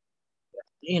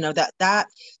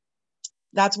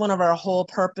 that's one of our whole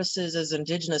purposes as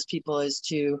Indigenous people, is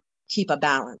to keep a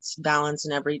balance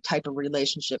in every type of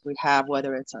relationship we have,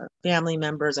 whether it's our family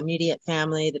members, immediate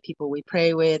family, the people we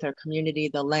pray with, our community,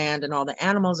 the land, and all the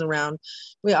animals around.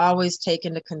 We always take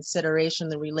into consideration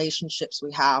the relationships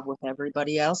we have with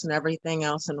everybody else and everything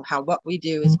else, and how what we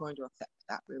do is going to affect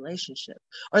that relationship,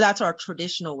 or that's our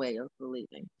traditional way of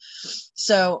believing.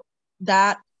 So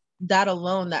that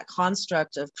alone, that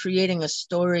construct of creating a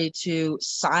story to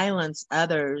silence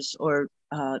others, or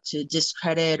to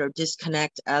discredit or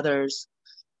disconnect others,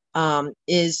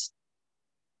 is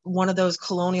one of those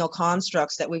colonial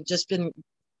constructs that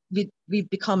we've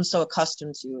become so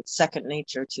accustomed to. It's second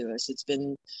nature to us. It's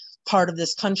been part of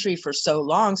this country for so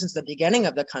long, since the beginning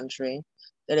of the country,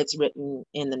 that it's written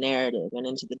in the narrative and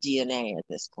into the DNA at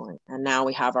this point. And now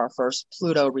we have our first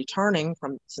Pluto returning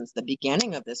since the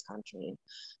beginning of this country.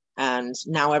 And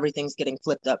now everything's getting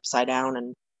flipped upside down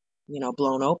and,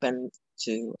 blown open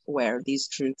to where these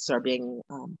truths are being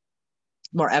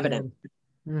more evident.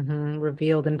 Mm-hmm.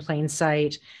 Revealed in plain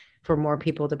sight for more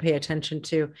people to pay attention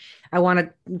to. I want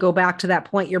to go back to that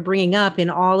point you're bringing up in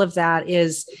all of that,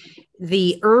 is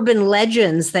the urban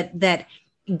legends that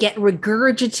get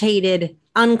regurgitated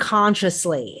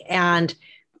unconsciously, and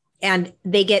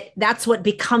that's what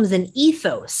becomes an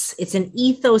ethos. It's an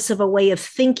ethos of a way of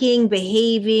thinking,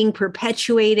 behaving,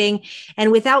 perpetuating.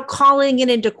 And without calling it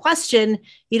into question,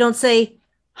 you don't say,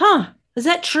 is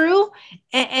that true?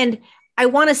 And I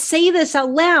want to say this out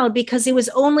loud, because it was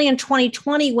only in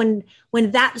 2020 when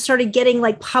that started getting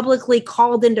like publicly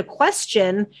called into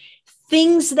question,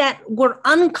 things that were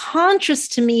unconscious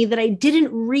to me that I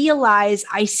didn't realize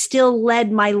I still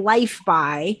led my life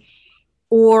by,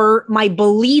 or my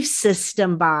belief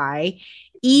system by,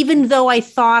 even though I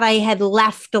thought I had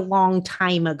left a long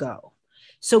time ago.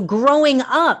 So growing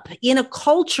up in a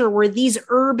culture where we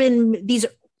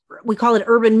call it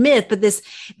urban myth, but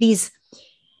these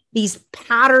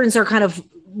patterns are kind of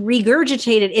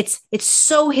regurgitated. It's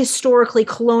so historically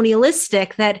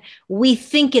colonialistic that we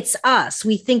think it's us.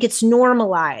 We think it's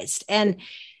normalized. And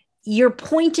you're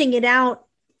pointing it out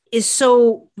is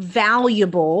so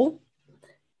valuable,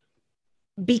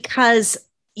 because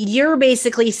you're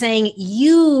basically saying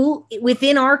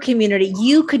within our community,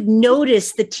 you could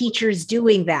notice the teachers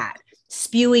doing that,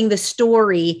 spewing the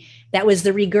story that was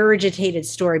the regurgitated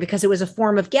story, because it was a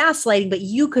form of gaslighting, but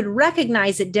you could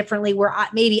recognize it differently where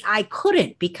maybe I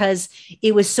couldn't, because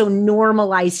it was so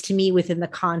normalized to me within the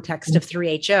context of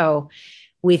 3HO.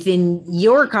 Within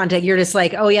your context, you're just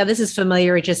like, oh yeah, this is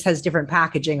familiar. It just has different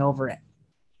packaging over it.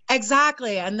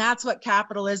 Exactly. And that's what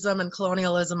capitalism and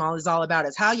colonialism is all about,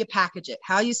 is how you package it,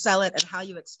 how you sell it, and how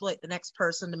you exploit the next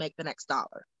person to make the next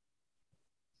dollar.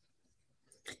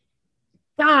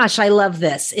 Gosh, I love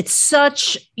this.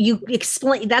 You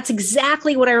explain, that's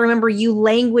exactly what I remember you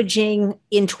languaging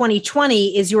in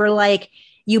 2020, is you were like,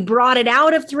 you brought it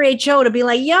out of 3HO to be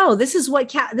like, yo, this is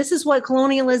what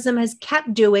colonialism has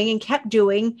kept doing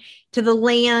to the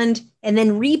land, and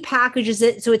then repackages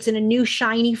it so it's in a new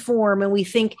shiny form. And we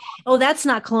think, oh, that's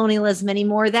not colonialism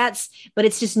anymore. But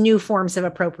it's just new forms of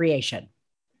appropriation.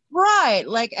 Right.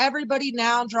 Like everybody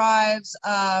now drives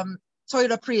Toyota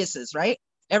Priuses, right?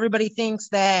 Everybody thinks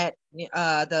that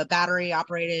the battery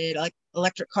operated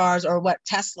electric cars, or what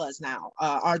Teslas now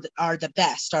are the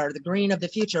best, are the green of the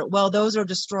future. Well, those are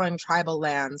destroying tribal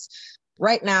lands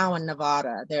right now in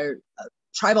Nevada. They're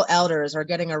tribal elders are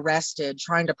getting arrested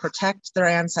trying to protect their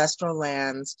ancestral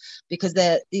lands because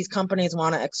these companies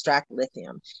want to extract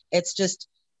lithium. It's just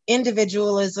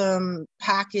individualism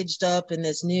packaged up in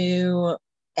this new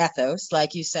ethos,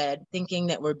 like you said, thinking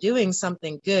that we're doing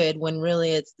something good when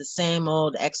really it's the same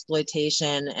old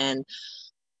exploitation and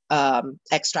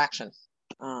extraction.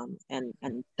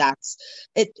 And that's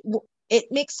it. It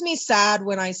makes me sad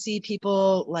when I see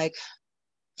people like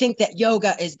think that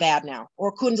yoga is bad now,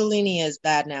 or Kundalini is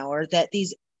bad now, or that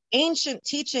these ancient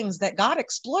teachings that got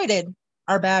exploited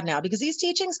are bad now, because these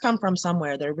teachings come from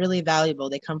somewhere. They're really valuable.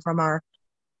 They come from our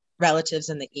relatives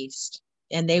in the East,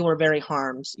 and they were very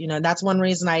harmed. You know, that's one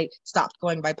reason I stopped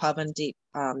going by Pavandeep.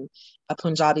 A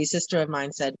Punjabi sister of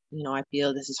mine said, you know, I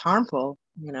feel this is harmful,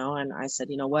 you know, and I said,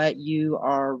 you know what, you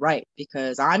are right,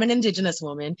 because I'm an Indigenous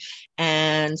woman,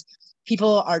 and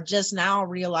people are just now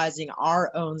realizing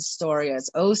our own story as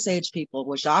Osage people,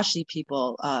 Wajashi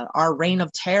people, our reign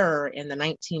of terror in the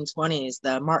 1920s,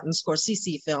 the Martin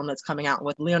Scorsese film that's coming out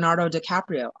with Leonardo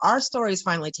DiCaprio. Our story is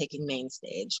finally taking main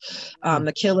stage.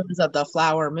 The Killers of the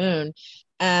Flower Moon.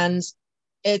 And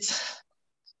it's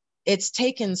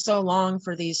taken so long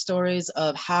for these stories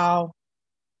of how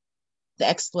the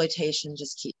exploitation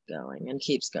just keeps going and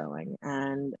keeps going.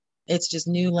 And it's just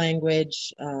new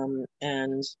language.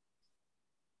 And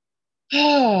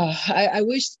I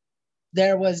wish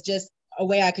there was just a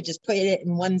way I could just put it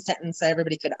in one sentence so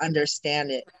everybody could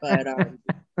understand it. But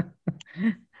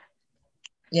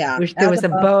yeah. Wish there was a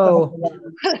bow,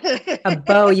 a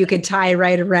bow you could tie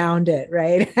right around it,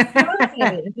 right?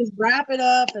 Right. Just wrap it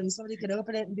up and somebody could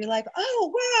open it and be like,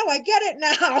 oh, wow, I get it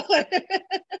now.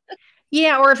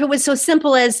 Yeah. Or if it was so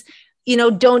simple as, you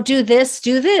know, don't do this,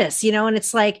 do this, you know, and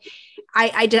it's like,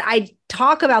 I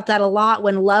talk about that a lot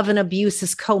when love and abuse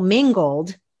is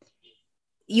commingled.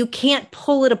 You can't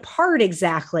pull it apart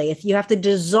exactly. If you have to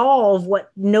dissolve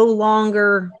what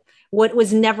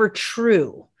was never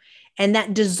true. And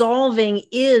that dissolving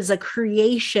is a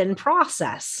creation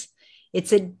process.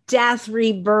 It's a death,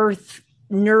 rebirth,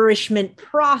 nourishment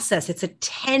process. It's a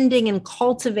tending and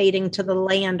cultivating to the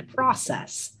land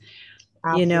process.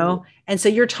 Absolutely. You know, and so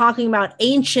you're talking about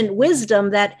ancient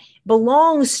wisdom that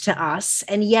belongs to us,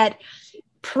 and yet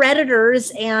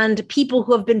predators and people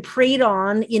who have been preyed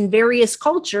on in various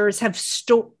cultures have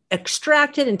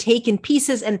extracted and taken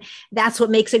pieces, and that's what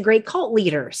makes a great cult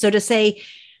leader. So to say,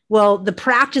 well, the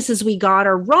practices we got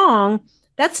are wrong,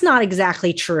 that's not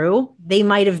exactly true. They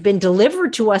might have been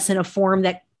delivered to us in a form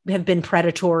that have been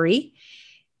predatory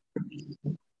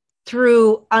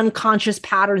through unconscious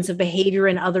patterns of behavior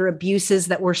and other abuses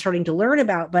that we're starting to learn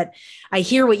about. But I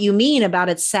hear what you mean about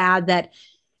it's sad that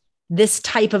this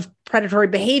type of predatory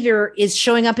behavior is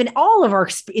showing up in all of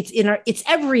it's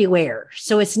everywhere.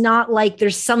 So it's not like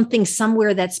there's something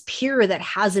somewhere that's pure that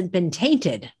hasn't been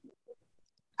tainted.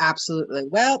 Absolutely.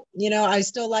 Well, you know, I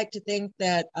still like to think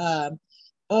that,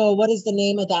 what is the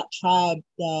name of that tribe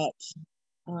that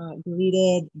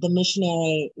greeted the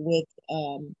missionary with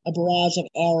a barrage of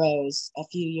arrows a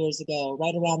few years ago,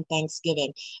 right around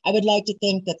Thanksgiving? I would like to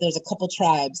think that there's a couple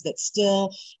tribes that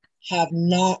still have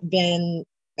not been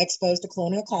exposed to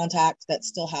colonial contact, that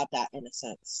still have that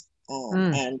innocence.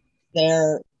 And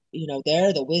they're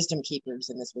the wisdom keepers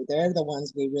in this way. They're the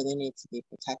ones we really need to be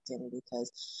protecting,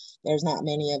 because there's not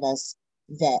many of us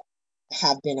that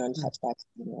have been untouched by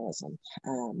colonialism.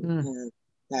 And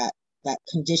that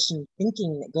conditioned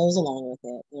thinking that goes along with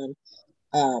it. And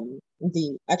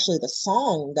the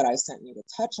song that I sent you to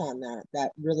touch on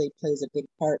that really plays a big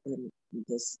part in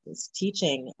this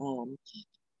teaching.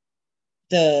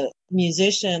 The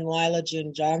musician Lila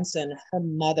June Johnson, her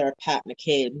mother, Pat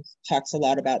McCabe, talks a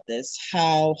lot about this,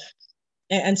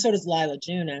 and so does Lila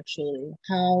June, actually,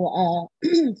 how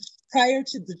prior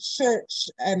to the church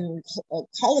and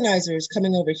colonizers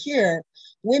coming over here,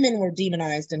 women were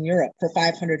demonized in Europe for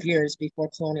 500 years before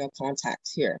colonial contact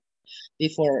here,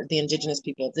 before the indigenous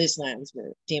people of these lands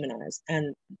were demonized.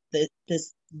 And this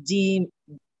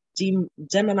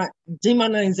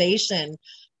demonization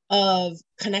of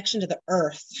connection to the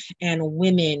earth and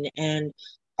women, and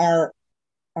our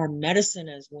medicine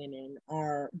as women,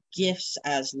 our gifts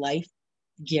as life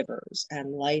givers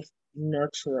and life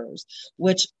nurturers,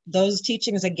 which those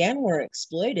teachings again were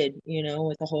exploited,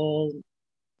 with the whole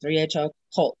 3HO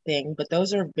cult thing. But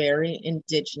those are very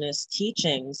indigenous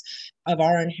teachings of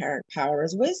our inherent power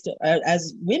as wisdom,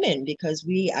 as women, because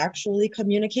we actually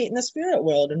communicate in the spirit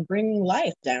world and bring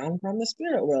life down from the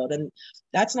spirit world. And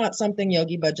that's not something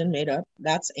Yogi Bhajan made up.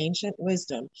 That's ancient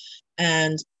wisdom.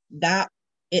 And that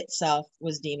itself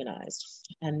was demonized.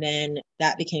 And then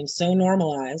that became so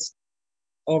normalized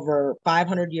over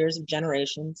 500 years of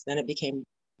generations. Then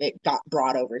it got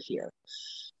brought over here.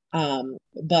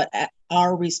 But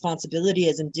our responsibility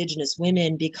as Indigenous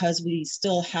women, because we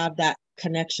still have that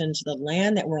connection to the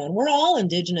land that we're on. We're all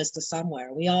Indigenous to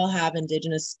somewhere. We all have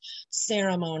Indigenous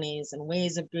ceremonies and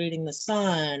ways of greeting the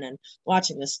sun and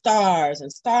watching the stars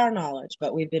and star knowledge,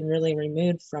 but we've been really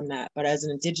removed from that. But as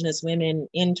an Indigenous women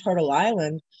in Turtle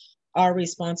Island, our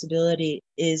responsibility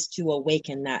is to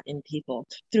awaken that in people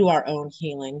through our own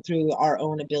healing, through our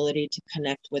own ability to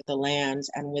connect with the lands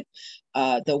and with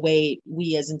the way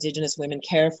we as Indigenous women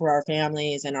care for our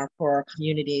families and for our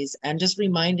communities, and just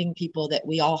reminding people that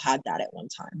we all had that at one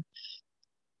time.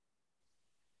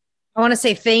 I want to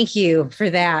say thank you for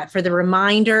that, for the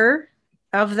reminder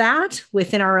of that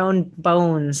within our own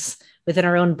bones, within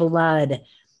our own blood.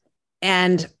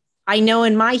 And I know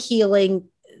in my healing,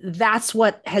 that's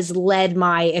what has led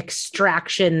my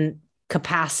extraction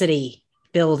capacity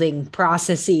building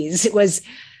processes. It was,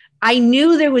 I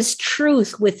knew there was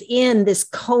truth within this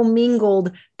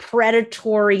commingled,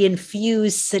 predatory,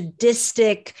 infused,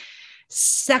 sadistic,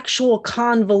 sexual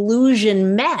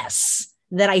convolution mess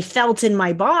that I felt in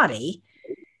my body.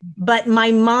 But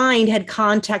my mind had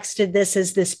contexted this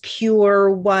as this pure,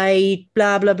 white,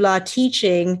 blah, blah, blah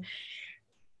teaching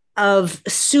of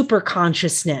super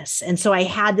consciousness. And so I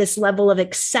had this level of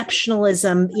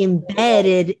exceptionalism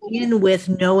embedded in with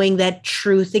knowing that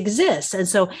truth exists. And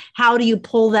so how do you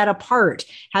pull that apart?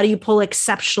 How do you pull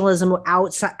exceptionalism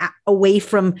outside, away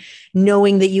from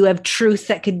knowing that you have truth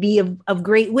that could be of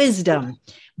great wisdom?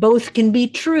 Both can be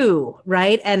true,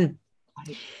 right? And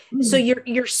so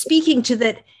you're speaking to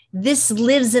that. This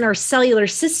lives in our cellular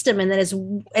system. And that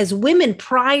as women,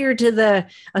 prior to the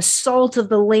assault of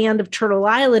the land of Turtle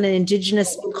Island and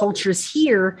Indigenous cultures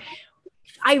here,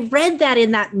 I read that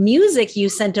in that music you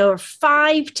sent over,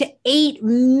 5 to 8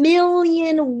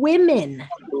 million women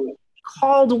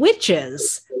called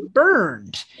witches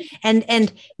burned.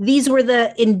 And these were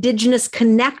the Indigenous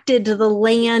connected to the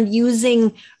land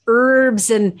using herbs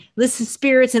and illicit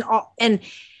spirits and all.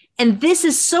 And this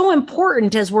is so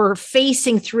important as we're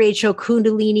facing 3HO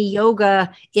Kundalini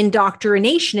yoga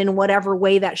indoctrination in whatever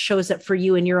way that shows up for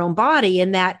you in your own body,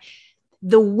 and that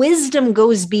the wisdom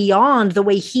goes beyond the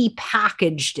way he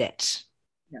packaged it.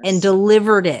 Yes. And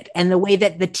delivered it, and the way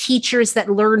that the teachers that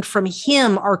learned from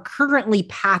him are currently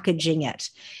packaging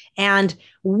it. And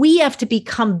we have to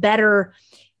become better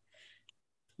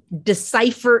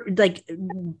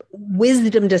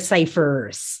wisdom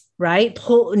decipherers. Right?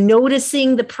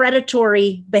 Noticing the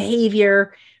predatory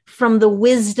behavior from the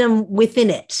wisdom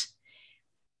within it.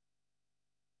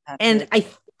 And I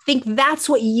think that's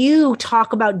what you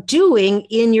talk about doing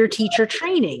in your teacher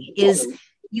training is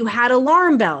you had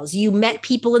alarm bells, you met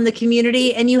people in the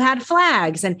community, and you had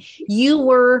flags, and you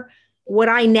were what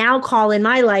I now call in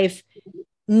my life,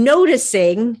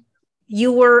 noticing,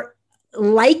 you were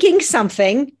liking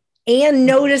something and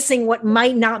noticing what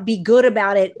might not be good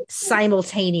about it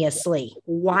simultaneously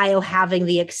while having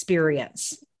the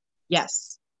experience.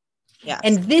 Yes. Yes.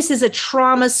 And this is a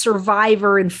trauma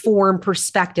survivor informed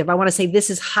perspective. I want to say this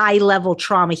is high level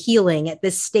trauma healing at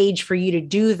this stage. For you to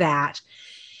do that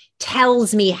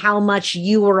tells me how much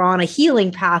you were on a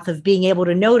healing path of being able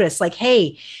to notice, like,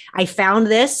 hey, I found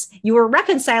this. You were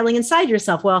reconciling inside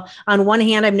yourself. Well, on one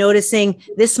hand, I'm noticing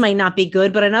this might not be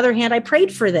good, but on the other hand, I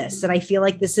prayed for this and I feel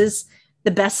like this is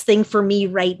the best thing for me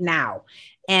right now.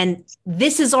 And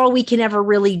this is all we can ever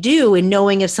really do in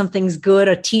knowing if something's good.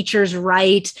 A teacher's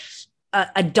right,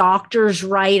 a doctor's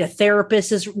right, a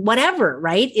therapist is whatever,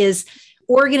 right? Is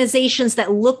organizations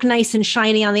that look nice and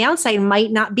shiny on the outside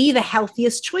might not be the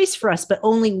healthiest choice for us, but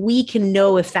only we can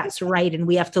know if that's right. And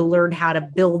we have to learn how to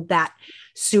build that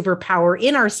superpower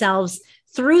in ourselves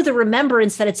through the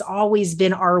remembrance that it's always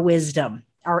been our wisdom,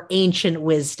 our ancient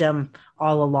wisdom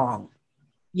all along.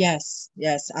 Yes,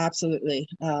 absolutely.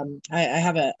 I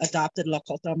have an adopted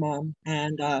Lakota mom,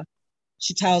 and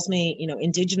she tells me,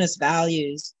 Indigenous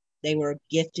values, they were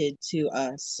gifted to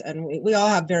us. And we all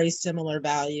have very similar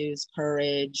values: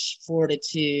 courage,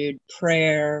 fortitude,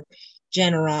 prayer,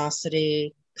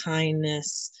 generosity,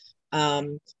 kindness,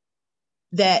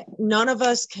 that none of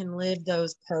us can live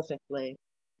those perfectly.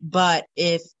 But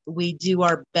if we do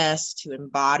our best to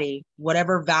embody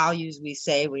whatever values we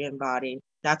say we embody,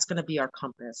 that's going to be our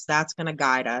compass. That's going to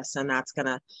guide us. And that's going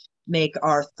to make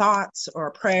our thoughts or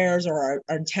our prayers or our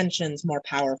intentions more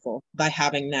powerful by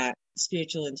having that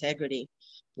spiritual integrity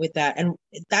with that. And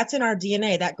that's in our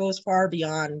DNA. That goes far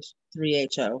beyond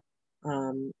 3HO.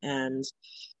 And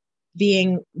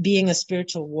being a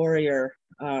spiritual warrior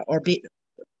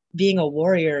being a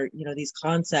warrior, these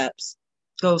concepts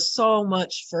go so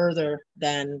much further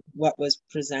than what was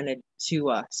presented to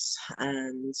us.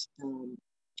 And,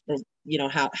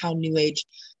 how New Age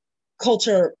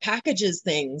culture packages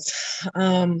things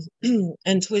and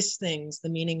twists things, the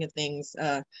meaning of things,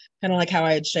 kind of like how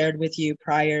I had shared with you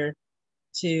prior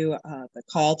to the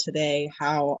call today,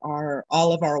 how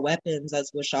all of our weapons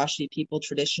as Washashi people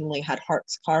traditionally had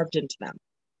hearts carved into them.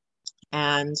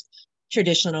 And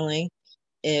traditionally,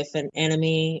 if an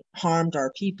enemy harmed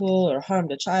our people or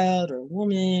harmed a child or a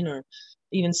woman, or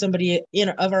even somebody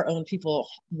of our own people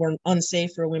were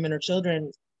unsafe for women or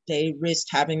children, they risked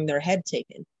having their head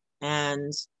taken.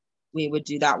 And we would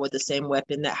do that with the same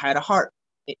weapon that had a heart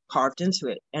carved into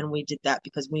it. And we did that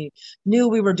because we knew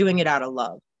we were doing it out of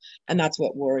love. And that's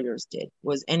what warriors did,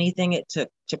 was anything it took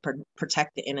to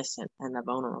protect the innocent and the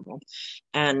vulnerable.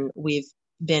 And we've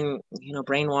been,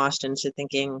 brainwashed into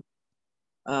thinking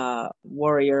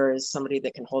warrior is somebody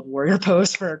that can hold warrior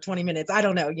pose for 20 minutes. I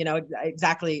don't know,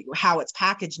 exactly how it's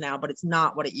packaged now, but it's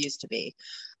not what it used to be.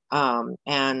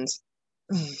 And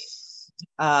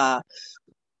to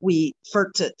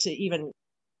even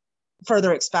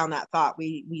further expound that thought,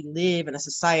 we live in a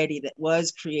society that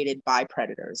was created by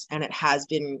predators, and it has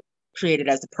been created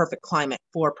as the perfect climate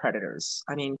for predators.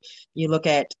 I mean, you look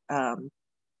at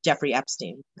Jeffrey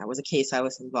Epstein. That was a case I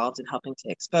was involved in helping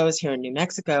to expose here in New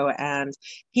Mexico, and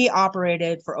he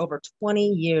operated for over 20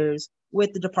 years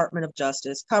with the Department of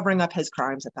Justice, covering up his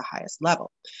crimes at the highest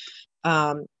level.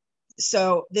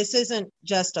 So this isn't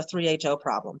just a 3HO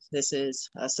problem. This is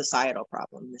a societal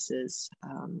problem. This is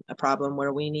a problem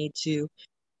where we need to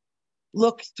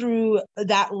look through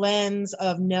that lens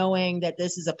of knowing that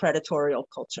this is a predatory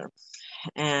culture.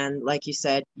 And like you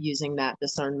said, using that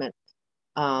discernment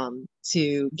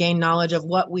to gain knowledge of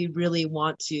what we really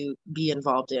want to be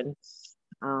involved in,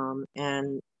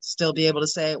 and still be able to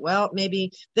say, well,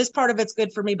 maybe this part of it's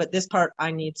good for me, but this part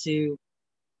I need to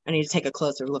take a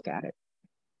closer look at it.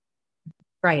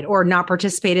 Right. Or not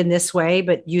participate in this way,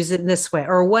 but use it in this way,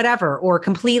 or whatever, or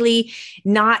completely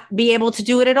not be able to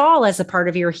do it at all as a part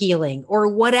of your healing, or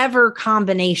whatever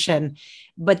combination.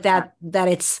 But that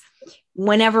it's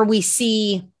whenever we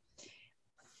see,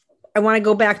 I want to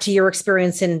go back to your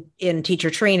experience in teacher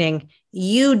training.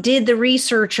 You did the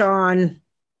research on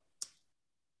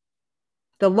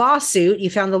the lawsuit. You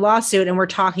found the lawsuit, and we're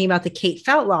talking about the Kate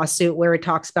Felt lawsuit, where it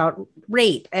talks about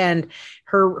rape and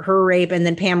her rape, and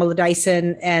then Pamela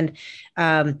Dyson. And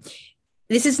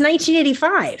this is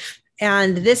 1985.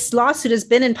 And this lawsuit has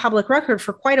been in public record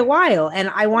for quite a while. And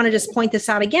I want to just point this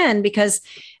out again, because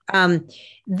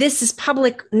this is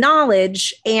public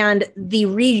knowledge, and the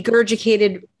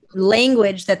regurgitated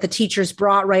language that the teachers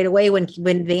brought right away when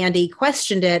Vandy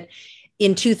questioned it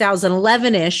in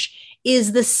 2011-ish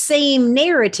is the same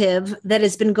narrative that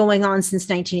has been going on since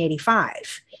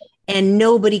 1985. And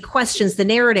nobody questions the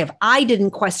narrative. I didn't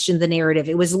question the narrative.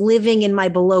 It was living in my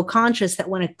below conscious that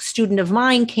when a student of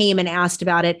mine came and asked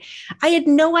about it, I had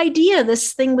no idea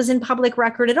this thing was in public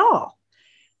record at all,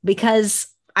 because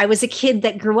I was a kid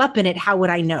that grew up in it. How would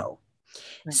I know?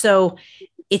 Right. So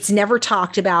it's never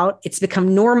talked about. It's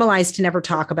become normalized to never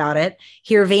talk about it.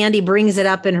 Here, Vandy brings it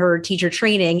up in her teacher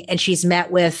training, and she's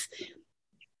met with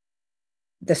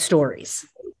the stories.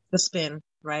 The spin,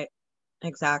 right?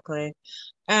 Exactly.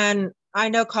 And I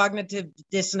know cognitive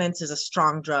dissonance is a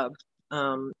strong drug,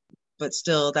 but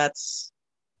still, that's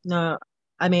no,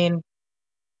 I mean,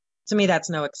 to me, that's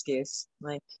no excuse.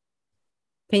 Like,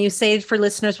 can you say for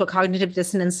listeners what cognitive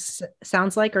dissonance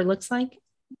sounds like or looks like?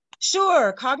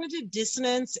 Sure. Cognitive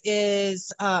dissonance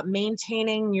is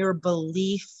maintaining your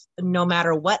belief no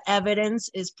matter what evidence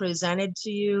is presented to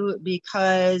you,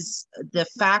 because the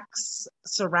facts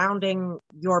surrounding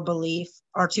your belief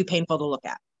are too painful to look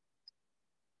at.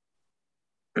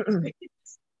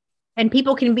 And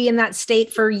people can be in that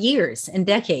state for years and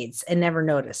decades and never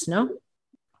notice, no?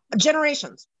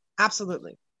 Generations.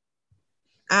 Absolutely.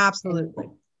 Absolutely.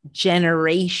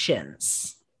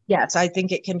 Generations. Yes, I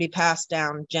think it can be passed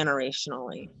down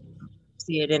generationally.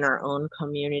 See it in our own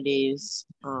communities.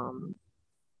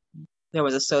 There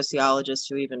was a sociologist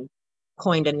who even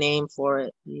coined a name for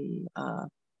it, the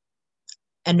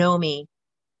anomie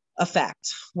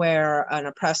effect, where an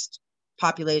oppressed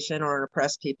population or an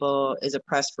oppressed people is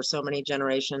oppressed for so many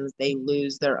generations, they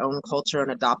lose their own culture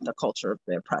and adopt the culture of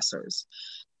the oppressors.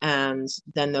 And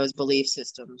then those belief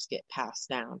systems get passed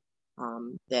down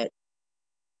that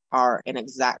are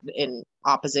in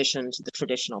opposition to the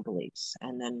traditional beliefs,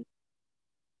 and then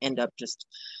end up just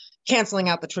canceling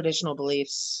out the traditional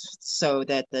beliefs so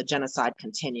that the genocide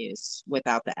continues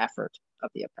without the effort of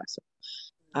the oppressor.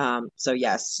 So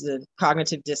yes, the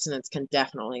cognitive dissonance can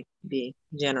definitely be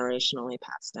generationally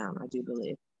passed down, I do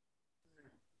believe.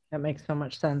 That makes so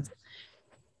much sense.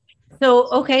 So,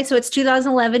 okay, so it's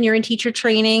 2011, you're in teacher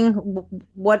training.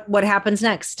 What happens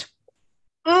next?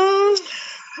 Mm,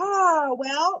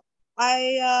 well,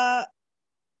 I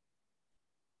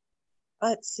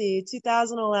let's see,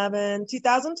 2011,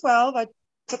 2012, I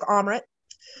took Amrit.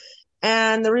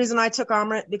 And the reason I took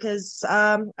Amrit because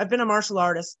I've been a martial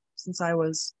artist since I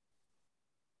was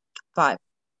 5.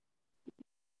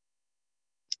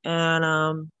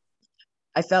 And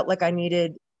I felt like I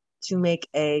needed to make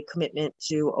a commitment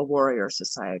to a warrior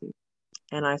society.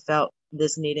 And I felt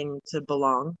this needing to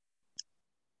belong.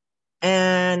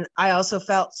 And I also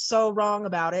felt so wrong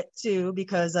about it too,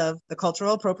 because of the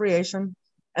cultural appropriation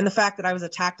and the fact that I was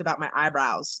attacked about my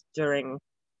eyebrows during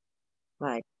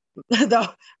like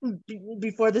the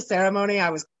before the ceremony.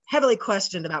 I was heavily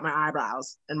questioned about my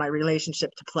eyebrows and my relationship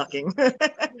to plucking. And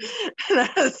I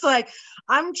was like,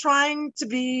 I'm trying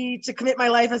to commit my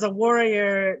life as a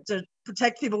warrior to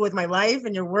protect people with my life,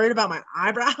 and you're worried about my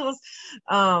eyebrows.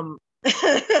 Um,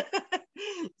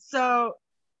 so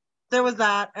there was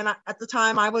that. And at the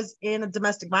time I was in a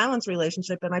domestic violence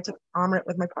relationship, and I took Amrit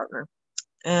with my partner.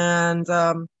 And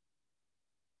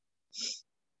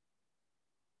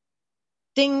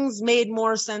things made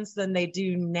more sense than they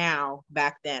do now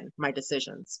back then, my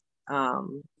decisions.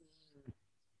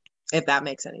 If that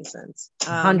makes any sense.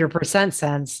 100%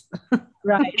 sense.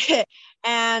 Right.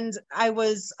 And I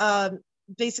was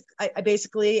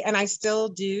basically, and I still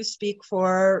do speak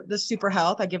for the Super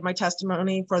Health. I give my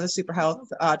testimony for the Super Health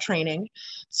training.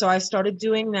 So I started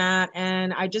doing that,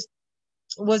 and I just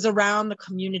was around the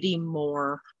community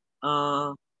more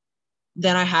than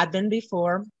I had been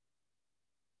before.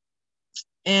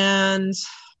 And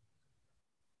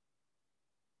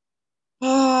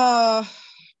trying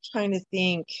to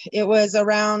think, it was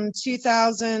around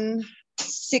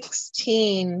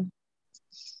 2016.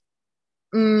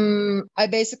 I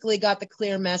basically got the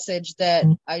clear message that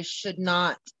I should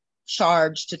not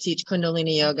charge to teach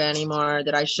Kundalini yoga anymore,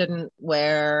 that I shouldn't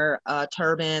wear a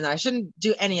turban, I shouldn't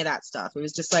do any of that stuff. It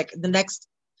was just like the next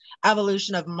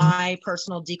evolution of my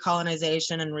personal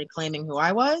decolonization and reclaiming who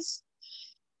I was.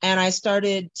 And I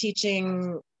started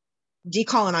teaching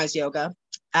decolonized yoga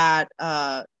at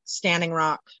Standing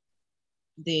Rock,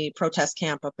 the protest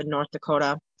camp up in North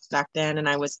Dakota back then. And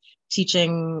I was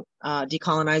teaching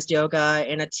decolonized yoga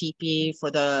in a teepee for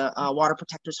the Water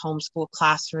Protectors Homeschool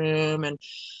classroom, and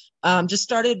just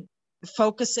started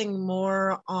focusing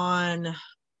more on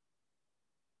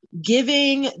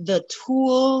giving the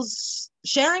tools,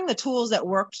 sharing the tools that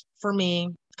worked for me,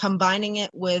 combining it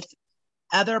with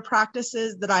other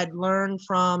practices that I'd learned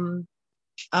from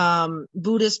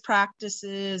Buddhist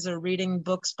practices or reading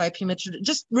books by Pema Chodron.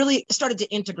 Just really started to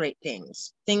integrate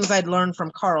things I'd learned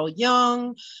from Carl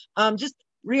Jung, just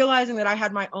realizing that I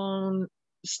had my own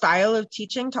style of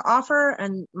teaching to offer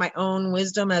and my own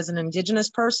wisdom as an Indigenous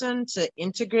person to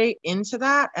integrate into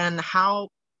that, and how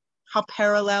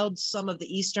paralleled some of the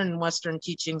Eastern and Western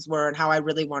teachings were, and how I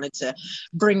really wanted to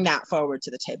bring that forward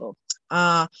to the table.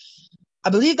 I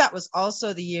believe that was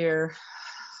also the year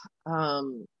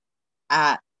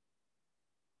at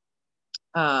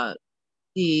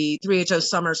the 3HO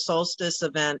summer solstice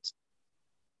event,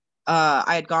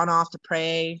 I had gone off to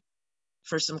pray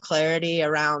for some clarity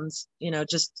around,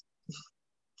 just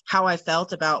how I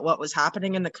felt about what was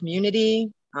happening in the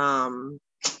community,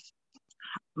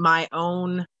 my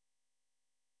own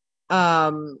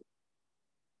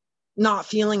not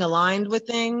feeling aligned with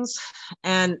things.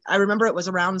 And I remember it was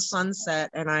around sunset,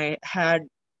 and I had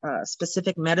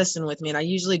specific medicine with me, and I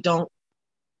usually don't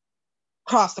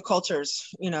cross the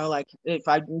cultures, like if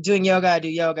I'm doing yoga, I do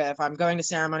yoga. If I'm going to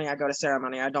ceremony, I go to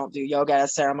ceremony. I don't do yoga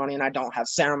as ceremony, and I don't have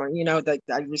ceremony,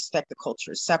 I respect the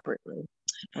cultures separately.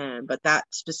 But that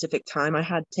specific time I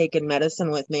had taken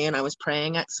medicine with me, and I was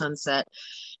praying at sunset,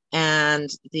 and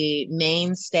the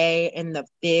mainstay in the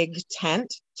big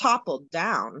tent toppled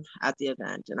down at the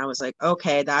event. And I was like,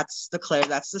 okay, that's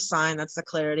the sign, that's the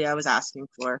clarity I was asking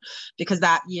for. Because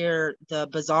that year the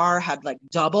bazaar had like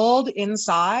doubled in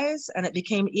size, and it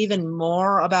became even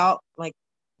more about like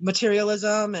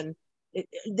materialism, and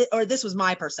this was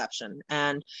my perception,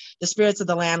 and the spirits of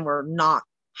the land were not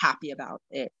happy about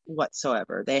it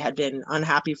whatsoever. They had been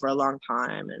unhappy for a long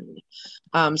time.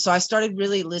 And so I started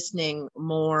really listening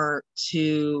more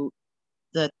to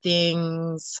the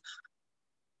things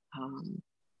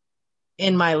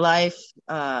in my life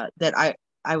that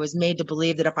I was made to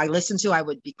believe that if I listened to, I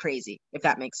would be crazy, if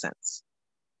that makes sense.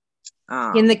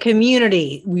 In the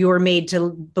community, you were made to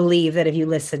believe that if you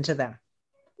listen to them.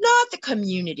 Not the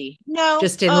community. No.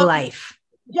 Just in life.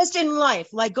 just in life,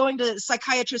 like going to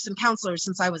psychiatrists and counselors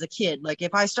since I was a kid. Like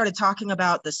if I started talking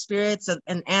about the spirits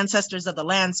and ancestors of the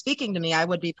land speaking to me, I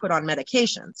would be put on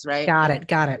medications, right? Got it.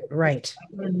 Got it. Right. I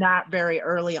learned that very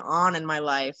early on in my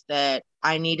life, that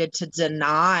I needed to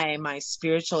deny my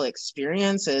spiritual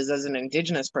experiences as an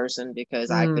Indigenous person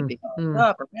because I could be fucked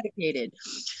up or medicated.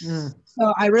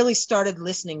 So I really started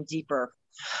listening deeper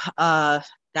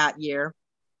that year.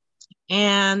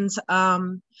 And,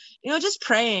 just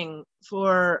praying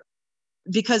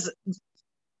because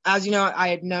as you know, I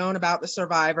had known about the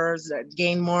survivors,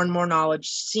 gained more and more knowledge,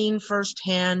 seen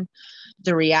firsthand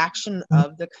the reaction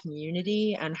of the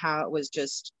community and how it was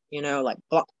just,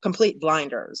 complete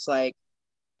blinders.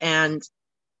 And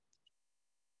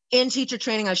in teacher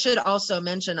training, I should also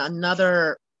mention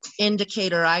another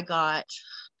indicator I got.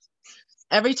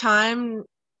 Every time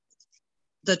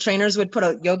the trainers would put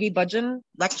a Yogi Bhajan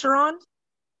lecture on,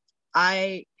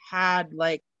 I had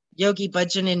Yogi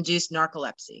Bhajan induced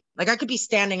narcolepsy. Like I could be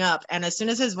standing up, and as soon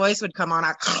as his voice would come on,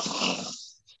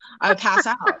 I would pass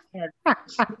out. And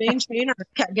the main trainer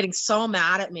kept getting so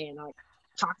mad at me and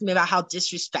talked to me about how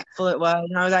disrespectful it was.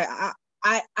 And I was like,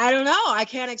 I don't know. I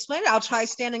can't explain it. I'll try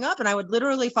standing up. And I would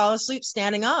literally fall asleep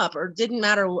standing up, or didn't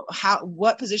matter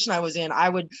what position I was in. I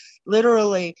would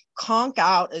literally conk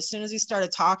out as soon as he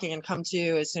started talking and come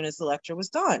to as soon as the lecture was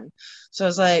done. So I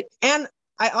was like, and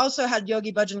I also had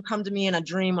Yogi Bhajan come to me in a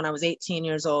dream when I was 18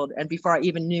 years old, and before I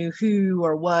even knew who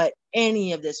or what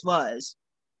any of this was.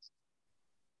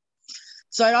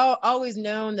 So I'd always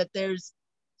known that there's,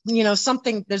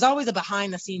 something, there's always a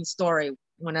behind the scenes story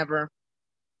whenever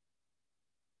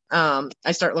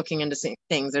I start looking into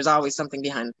things. There's always something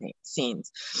behind the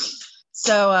scenes.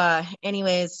 So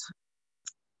anyways,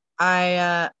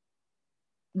 going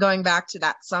back to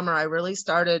that summer, I really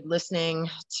started listening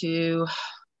to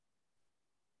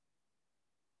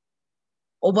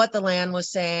what the land was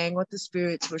saying, what the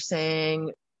spirits were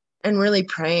saying, and really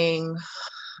praying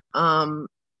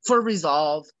for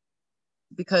resolve,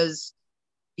 because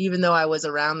even though I was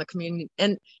around the community,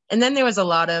 and then there was a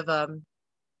lot of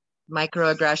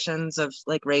microaggressions of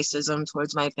racism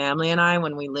towards my family and I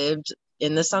when we lived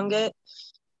in the Sangit.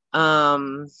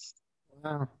 Wow.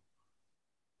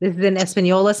 This is in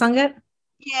Espanola Sangit?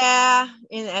 Yeah,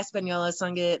 in Espanola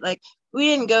Sangit. We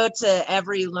didn't go to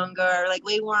every lungar.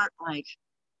 We weren't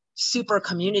super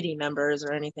community members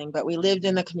or anything, but we lived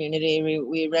in the community.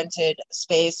 We rented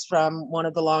space from one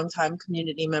of the longtime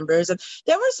community members, and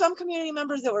there were some community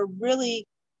members that were really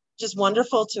just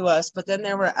wonderful to us, but then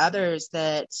there were others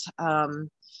that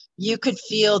you could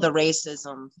feel the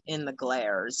racism in the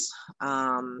glares,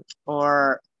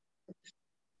 or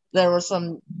there were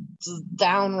some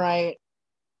downright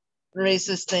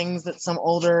racist things that some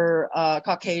older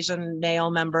Caucasian male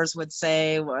members would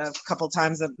say. A couple of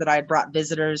times that I had brought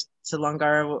visitors to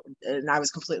Lungar, and I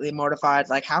was completely mortified.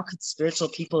 How could spiritual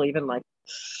people even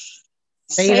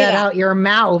say that out your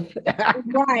mouth?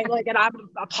 Right. And I'm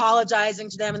apologizing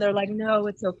to them, and they're like, no,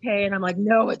 it's okay. And I'm like,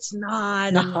 no, it's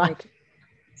not. And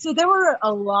so there were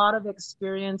a lot of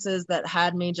experiences that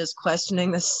had me just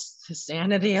questioning the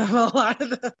sanity of a lot of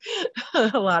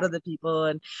the people.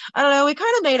 And I don't know, we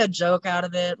kind of made a joke out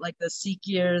of it, the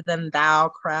seekier than thou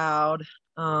crowd.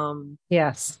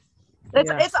 Yes.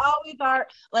 It's always our,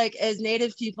 as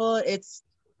Native people, it's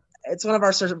one of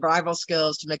our survival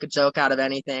skills to make a joke out of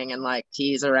anything and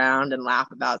tease around and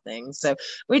laugh about things. So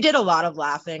we did a lot of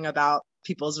laughing about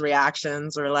people's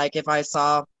reactions, or if I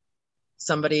saw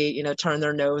somebody, turn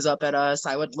their nose up at us,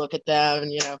 I would look at them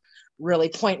and, really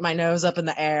point my nose up in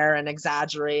the air and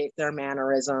exaggerate their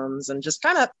mannerisms, and just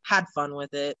kind of had fun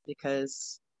with it,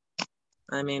 because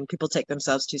people take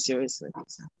themselves too seriously.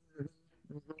 So.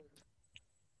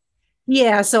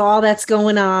 Yeah. So all that's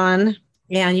going on,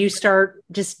 and you start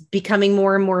just becoming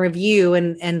more and more of you,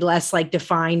 and less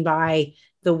defined by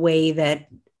the way that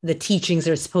the teachings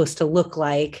are supposed to look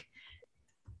like.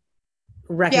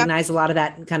 Recognize a lot of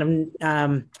that kind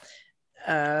of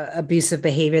abusive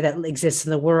behavior that exists in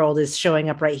the world is showing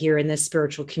up right here in this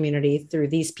spiritual community through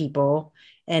these people.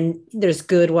 And there's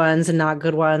good ones and not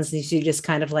good ones. And you just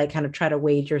kind of try to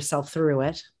wade yourself through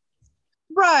it.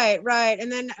 Right.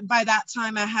 And then by that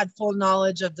time, I had full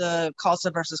knowledge of the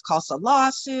Khalsa versus Khalsa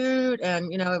lawsuit.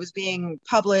 And, it was being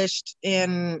published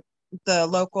in the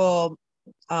local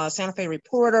Santa Fe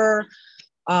Reporter.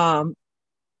 So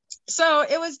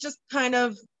it was just kind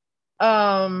of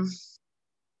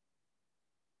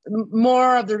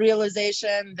more of the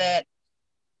realization that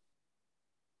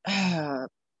I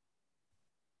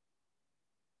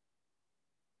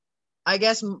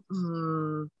guess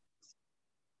I'm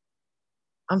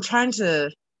trying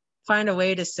to find a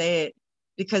way to say it,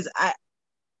 because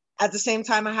at the same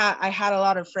time, I had a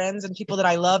lot of friends and people that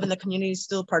I love in the community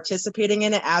still participating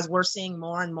in it, as we're seeing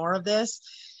more and more of this.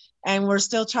 And we're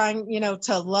still trying,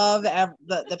 to love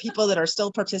the people that are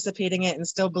still participating in it and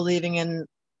still believing in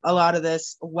a lot of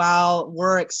this, while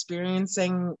we're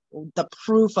experiencing the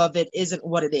proof of it isn't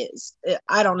what it is.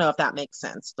 I don't know if that makes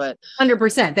sense, but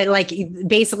 100%. That like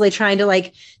basically trying to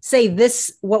like say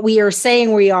this, what we are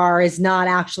saying we are is not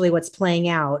actually what's playing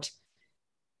out.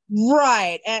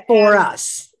 Right. For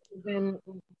us. And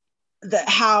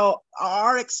how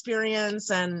our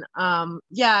experience and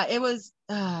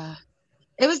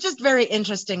it was just very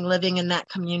interesting living in that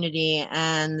community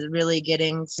and really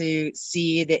getting to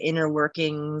see the inner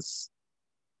workings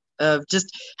of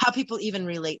just how people even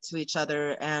relate to each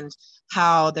other, and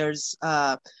how there's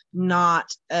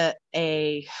not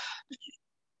an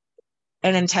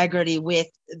integrity with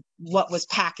what was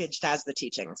packaged as the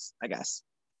teachings, I guess.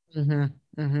 Mm-hmm.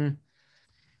 Mm-hmm.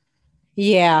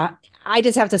 Yeah, I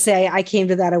just have to say I came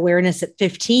to that awareness at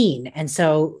 15. And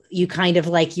so you kind of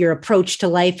like your approach to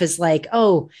life is like,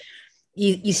 oh,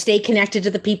 you stay connected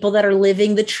to the people that are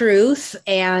living the truth,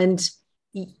 and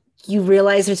you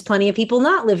realize there's plenty of people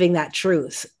not living that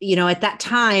truth. At that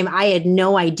time, I had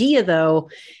no idea, though,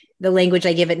 the language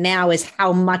I give it now is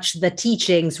how much the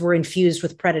teachings were infused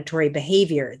with predatory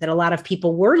behavior, that a lot of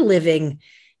people were living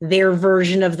their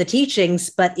version of the teachings,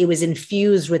 but it was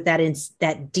infused with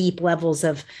that deep levels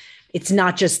of, it's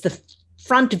not just the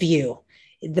front view.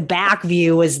 The back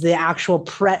view is the actual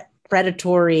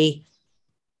predatory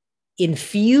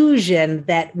infusion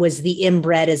that was the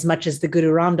inbred as much as the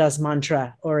Guru Ram Das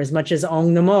mantra or as much as Om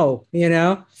Namo,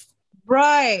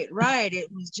 Right.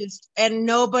 It was just, and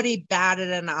nobody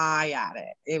batted an eye at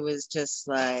it. It was just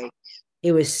like,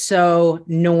 it was so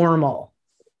normal.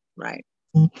 Right.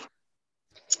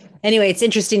 Anyway, it's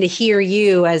interesting to hear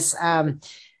you as, a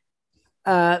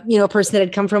person that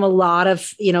had come from a lot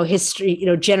of, history,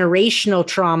 generational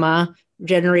trauma,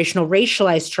 generational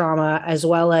racialized trauma, as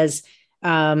well as,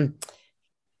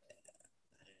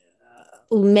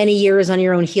 many years on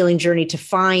your own healing journey to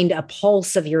find a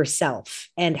pulse of yourself,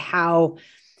 and how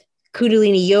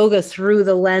Kundalini yoga through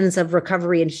the lens of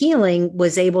recovery and healing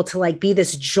was able to like be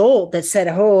this jolt that said,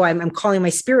 oh, I'm calling my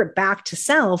spirit back to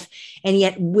self. And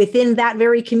yet within that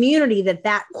very community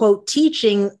that quote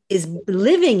teaching is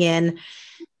living in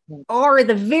are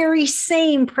the very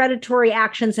same predatory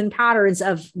actions and patterns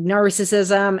of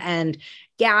narcissism and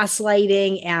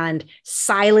gaslighting and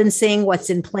silencing what's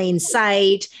in plain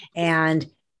sight and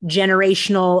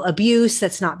generational abuse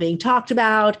that's not being talked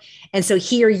about. And so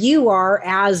here you are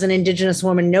as an Indigenous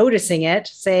woman noticing it,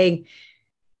 saying,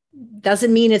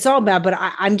 doesn't mean it's all bad, but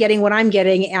I'm getting what I'm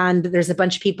getting. And there's a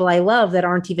bunch of people I love that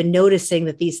aren't even noticing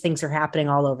that these things are happening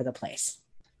all over the place.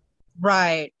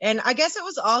 Right. And I guess it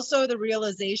was also the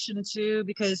realization too,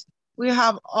 because we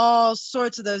have all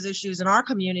sorts of those issues in our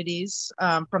communities,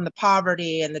 from the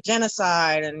poverty and the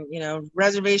genocide and,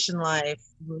 reservation life,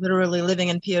 literally living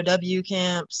in POW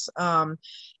camps, and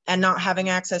not having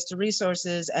access to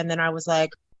resources. And then I was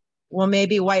like, well,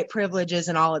 maybe white privilege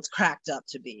isn't all it's cracked up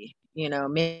to be.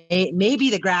 Maybe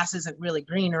the grass isn't really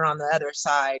greener on the other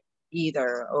side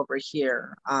either over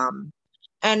here. And,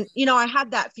 I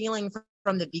had that feeling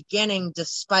from the beginning,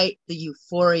 despite the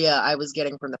euphoria I was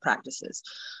getting from the practices.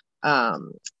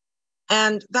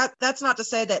 And that's not to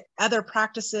say that other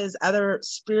practices, other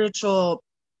spiritual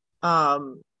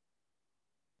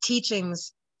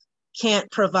teachings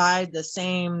can't provide the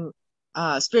same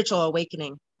spiritual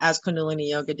awakening as Kundalini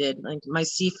yoga did. Like my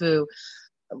Sifu,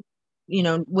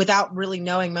 without really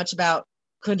knowing much about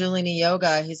Kundalini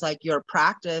yoga, he's like, your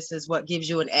practice is what gives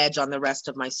you an edge on the rest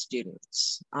of my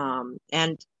students.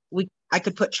 And I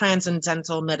could put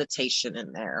transcendental meditation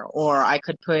in there, or I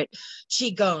could put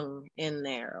Qigong in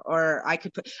there, or I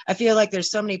feel like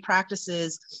there's so many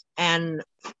practices and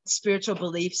spiritual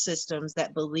belief systems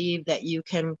that believe that you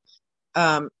can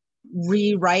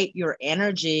rewrite your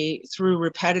energy through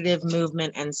repetitive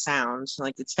movement and sounds.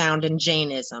 Like it's found in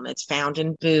Jainism, it's found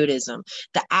in Buddhism.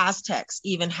 The Aztecs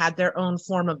even had their own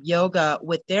form of yoga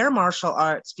with their martial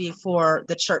arts before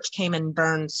the church came and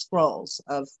burned scrolls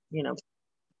of,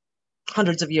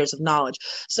 hundreds of years of knowledge.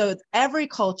 So every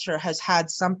culture has had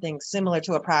something similar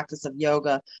to a practice of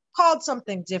yoga called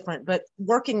something different, but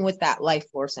working with that life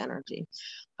force energy.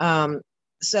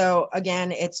 So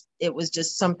again, it was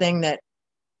just something that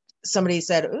somebody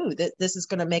said, ooh, this is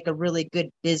going to make a really good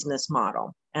business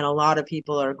model. And a lot of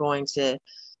people are going to,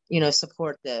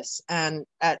 support this. And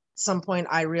at some point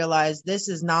I realized this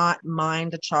is not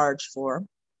mine to charge for.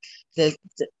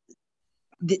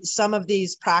 Some of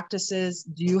these practices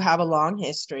do have a long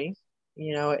history,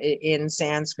 in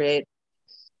Sanskrit.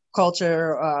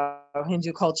 culture,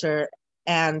 Hindu culture,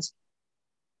 and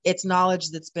it's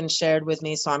knowledge that's been shared with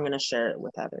me, so I'm going to share it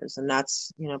with others. And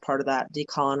that's, part of that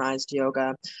decolonized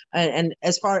yoga. And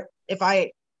as far, if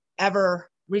I ever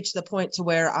reach the point to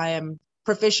where I am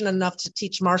proficient enough to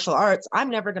teach martial arts, I'm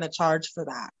never going to charge for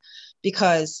that,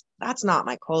 because that's not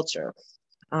my culture.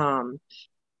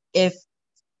 If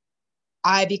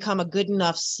I become a good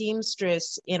enough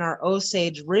seamstress in our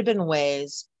Osage ribbon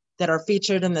ways that are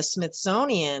featured in the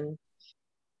Smithsonian,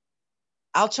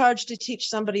 I'll charge to teach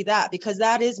somebody that, because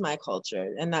that is my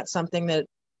culture. And that's something that,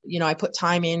 I put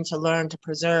time in to learn, to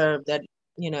preserve, that,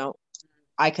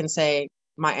 I can say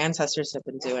my ancestors have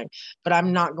been doing. But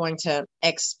I'm not going to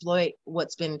exploit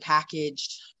what's been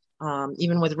packaged.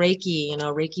 Even with Reiki,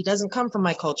 Reiki doesn't come from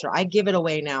my culture. I give it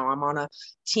away now. I'm on a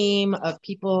team of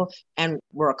people, and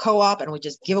we're a co-op, and we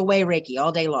just give away Reiki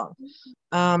all day long.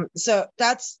 So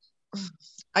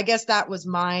I guess that was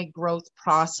my growth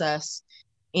process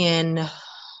in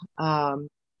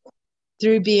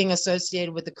through being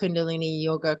associated with the Kundalini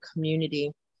yoga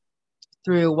community,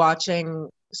 through watching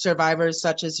survivors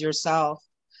such as yourself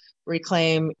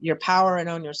reclaim your power and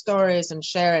own your stories and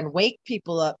share and wake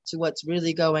people up to what's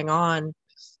really going on.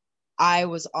 I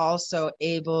was also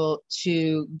able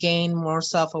to gain more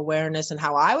self-awareness and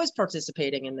how I was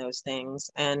participating in those things,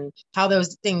 and how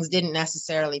those things didn't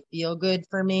necessarily feel good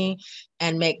for me,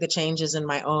 and make the changes in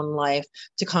my own life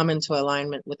to come into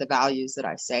alignment with the values that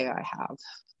I say I have.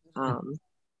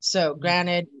 So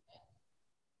granted,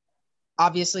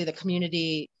 obviously the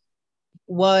community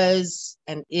was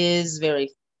and is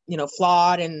very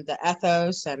flawed in the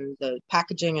ethos and the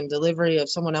packaging and delivery of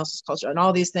someone else's culture and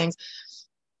all these things.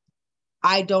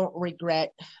 I don't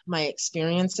regret my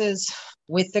experiences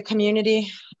with the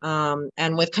community,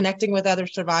 and with connecting with other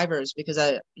survivors, because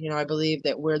I believe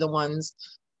that we're the ones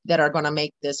that are going to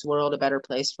make this world a better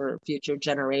place for future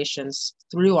generations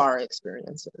through our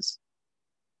experiences.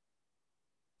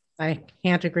 I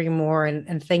can't agree more.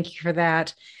 And thank you for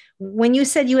that. When you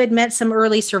said you had met some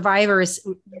early survivors,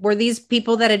 were these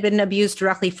people that had been abused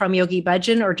directly from Yogi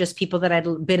Bhajan, or just people that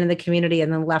had been in the community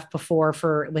and then left before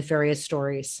with various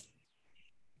stories?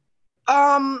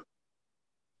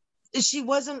 She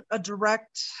wasn't a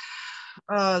direct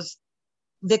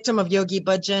victim of Yogi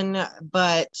Bhajan,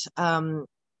 but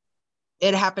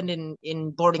it happened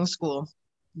in boarding school.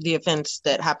 The offense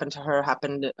that happened to her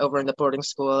happened over in the boarding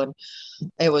school, and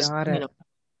it was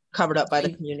covered up by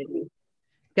the community.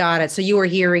 Got it. So you were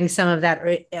hearing some of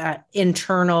that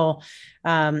internal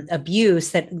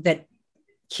abuse that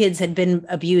kids had been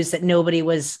abused, that nobody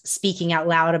was speaking out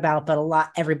loud about, but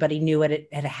everybody knew it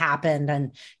had happened.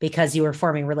 And because you were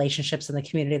forming relationships in the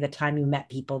community at the time, you met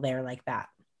people there like that.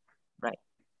 Right.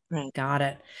 Got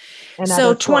it. And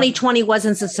so 2020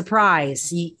 wasn't a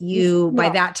surprise. You by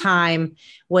that time,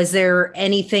 was there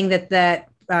anything that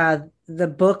the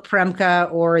book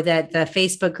Premka or that the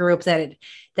Facebook group that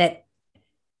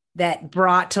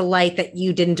brought to light that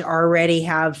you didn't already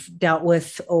have dealt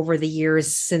with over the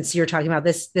years, since you're talking about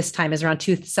this time is around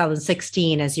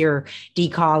 2016 as you're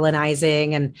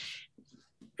decolonizing and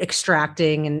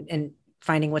extracting and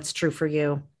finding what's true for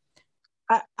you?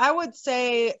 I would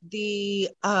say the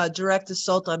direct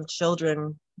assault on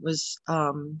children was,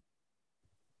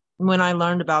 when I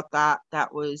learned about that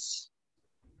was,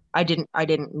 I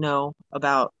didn't know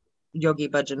about Yogi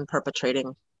Bhajan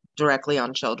perpetrating directly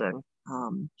on children.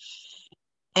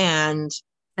 And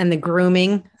the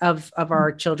grooming of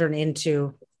our children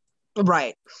into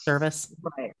service.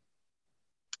 Right.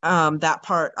 That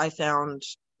part I found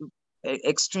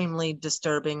extremely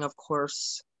disturbing. Of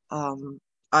course,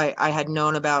 I had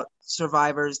known about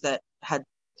survivors that had, I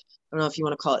don't know if you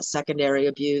want to call it secondary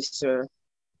abuse, or,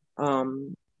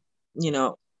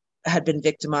 had been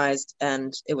victimized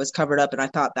and it was covered up. And I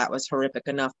thought that was horrific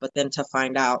enough. But then to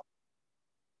find out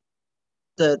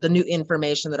the new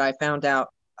information that I found out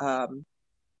it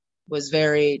was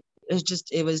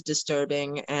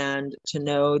disturbing. And to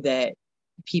know that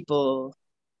people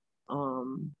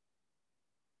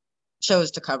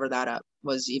chose to cover that up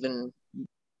was even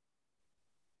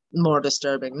more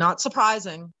disturbing. Not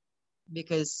surprising,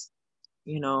 because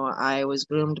I was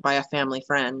groomed by a family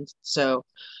friend, so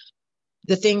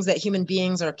the things that human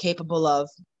beings are capable of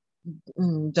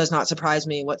does not surprise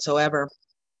me whatsoever.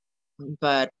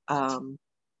 But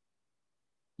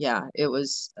it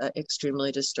was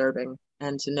extremely disturbing.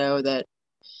 And to know that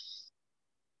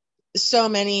so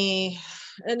many,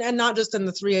 and not just in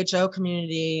the 3HO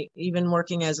community, even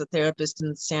working as a therapist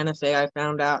in Santa Fe, I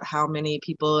found out how many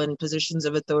people in positions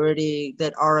of authority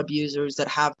that are abusers that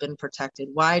have been protected.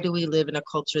 Why do we live in a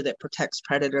culture that protects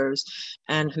predators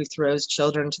and who throws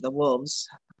children to the wolves?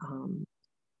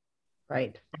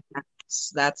 Right.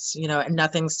 That's, and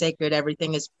nothing's sacred.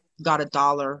 Everything is got a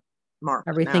dollar mark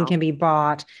Everything now. can be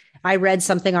bought. I read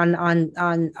something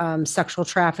on sexual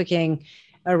trafficking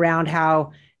around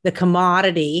how the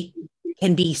commodity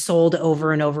can be sold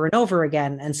over and over and over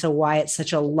again, and so why it's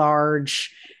such a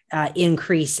large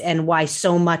increase, and why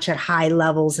so much at high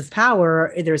levels of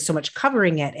power there's so much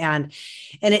covering it, and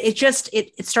it just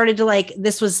it started to, like,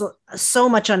 this was so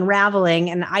much unraveling,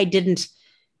 and I didn't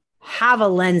have a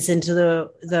lens into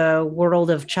the world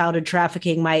of childhood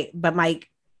trafficking. But my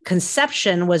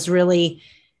conception was really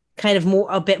kind of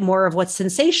a bit more of what's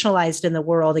sensationalized in the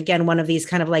world. Again, one of these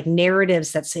kind of like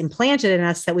narratives that's implanted in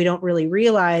us that we don't really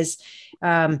realize.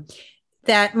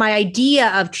 That my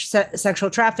idea of sexual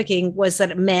trafficking was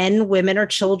that men, women, or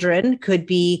children could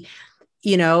be,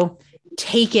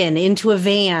 taken into a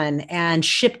van and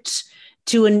shipped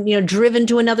to driven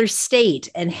to another state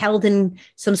and held in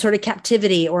some sort of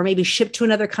captivity, or maybe shipped to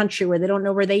another country where they don't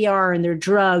know where they are and they're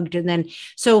drugged. And then,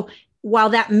 so while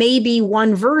that may be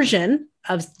one version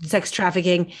of sex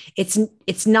trafficking,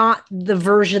 it's not the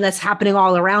version that's happening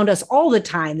all around us all the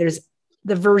time. There's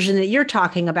the version that you're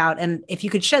talking about. And if you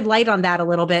could shed light on that a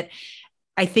little bit,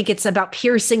 I think it's about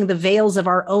piercing the veils of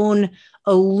our own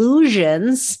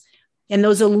illusions. And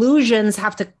those illusions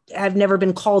have never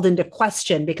been called into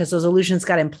question, because those illusions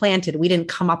got implanted. We didn't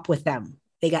come up with them.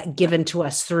 They got given to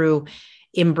us through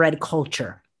inbred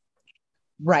culture.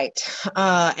 Right.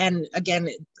 And again,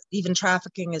 even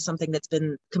trafficking is something that's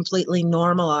been completely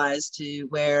normalized to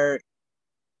where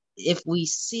if we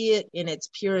see it in its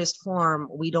purest form,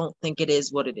 we don't think it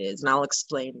is what it is. And I'll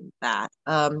explain that.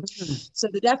 So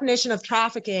the definition of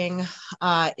trafficking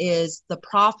is the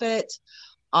profit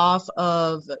off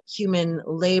of human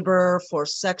labor for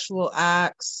sexual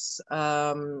acts,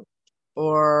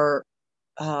 or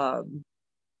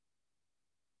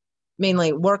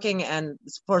mainly working and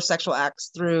for sexual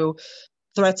acts through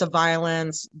threats of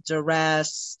violence,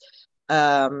 duress,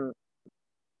 and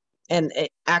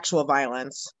actual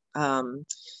violence.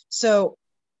 So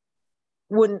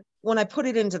when I put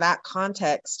it into that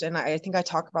context, and I think I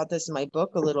talk about this in my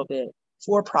book a little bit,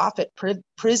 for-profit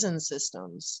prison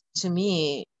systems, to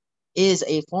me, is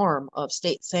a form of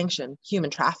state-sanctioned human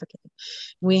trafficking.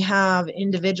 We have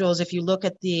individuals, if you look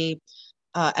at the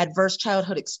adverse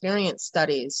childhood experience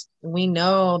studies, we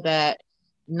know that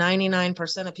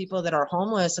 99% of people that are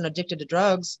homeless and addicted to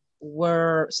drugs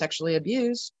were sexually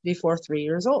abused before 3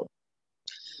 years old.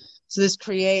 So this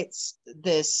creates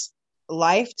this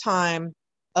lifetime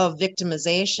of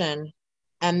victimization,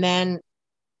 and then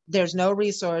there's no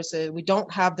resources. We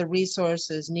don't have the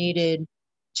resources needed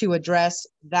to address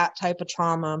that type of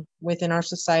trauma within our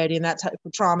society, and that type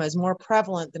of trauma is more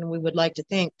prevalent than we would like to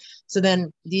think. So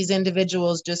then these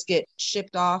individuals just get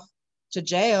shipped off to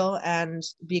jail and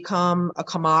become a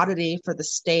commodity for the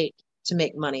state to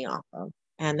make money off of,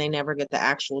 and they never get the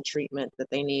actual treatment that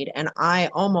they need. And I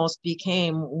almost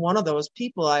became one of those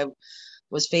people. I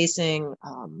was facing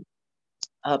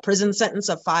a prison sentence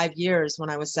of 5 years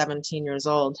when I was 17 years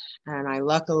old. And I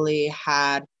luckily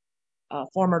had a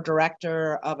former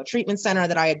director of a treatment center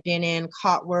that I had been in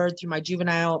caught word through my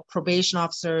juvenile probation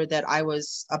officer that I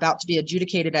was about to be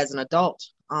adjudicated as an adult.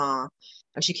 And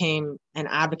she came and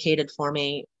advocated for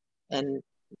me and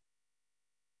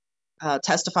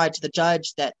testified to the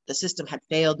judge that the system had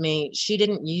failed me. She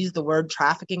didn't use the word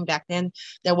trafficking back then.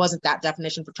 There wasn't that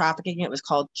definition for trafficking. It was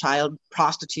called child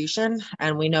prostitution.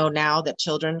 And we know now that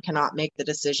children cannot make the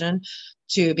decision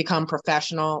to become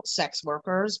professional sex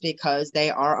workers because they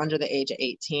are under the age of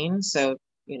 18. So,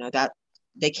 that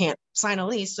they can't sign a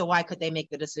lease. So why could they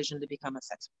make the decision to become a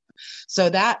sex worker? So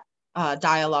that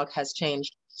dialogue has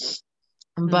changed.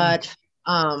 But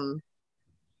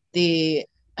the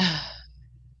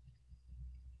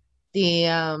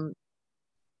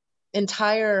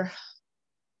entire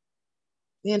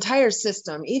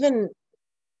system, even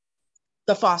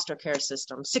the foster care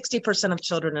system, 60% of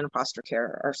children in foster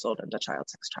care are sold into child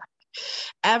sex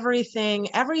trafficking.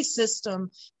 Every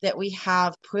system that we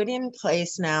have put in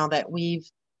place now that we've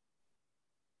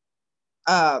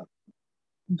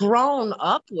grown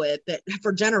up with, that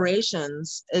for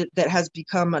generations, that has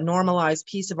become a normalized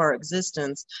piece of our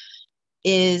existence,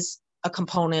 is a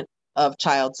component of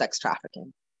child sex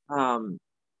trafficking.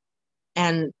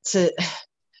 And to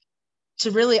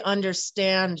really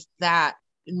understand that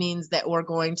means that we're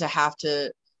going to have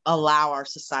to allow our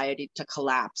society to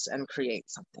collapse and create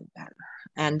something better.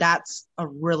 And that's a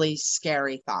really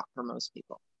scary thought for most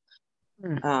people.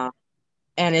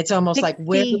 And it's almost like,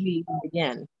 where do we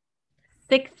begin?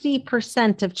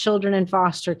 60% of children in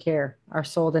foster care are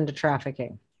sold into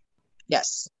trafficking.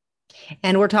 Yes.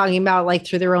 And we're talking about like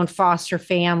through their own foster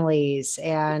families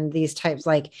and these types,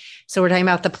 like, so we're talking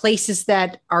about the places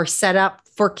that are set up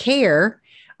for care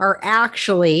are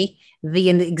actually the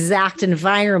exact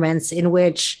environments in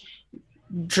which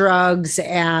drugs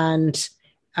and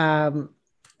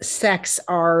sex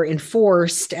are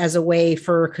enforced as a way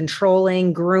for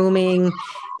controlling, grooming,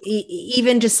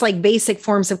 even just like basic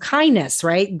forms of kindness,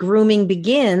 right? Grooming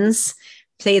begins,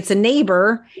 say it's a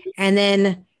neighbor, and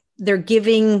then they're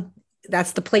giving,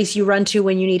 that's the place you run to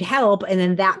when you need help. And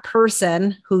then that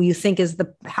person who you think is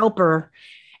the helper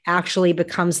actually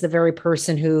becomes the very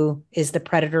person who is the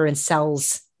predator and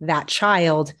sells that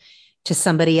child to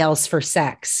somebody else for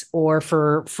sex or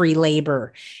for free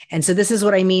labor. And so this is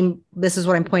what I mean. This is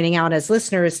what I'm pointing out as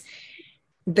listeners.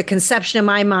 The conception in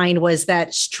my mind was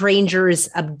that strangers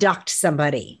abduct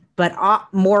somebody, but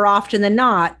more often than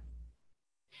not,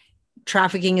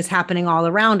 trafficking is happening all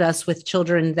around us with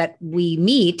children that we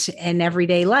meet in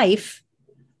everyday life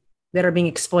that are being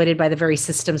exploited by the very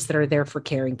systems that are there for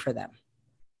caring for them.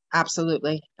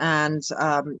 Absolutely. And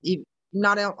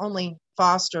not only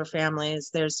foster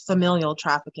families, there's familial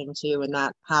trafficking too, and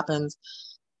that happens.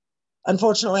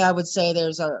 Unfortunately, I would say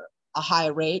there's a high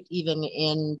rate even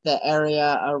in the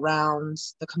area around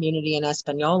the community in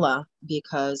Espanola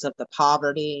because of the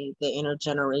poverty, the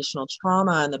intergenerational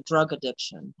trauma, and the drug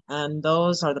addiction. And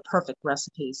those are the perfect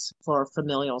recipes for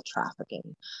familial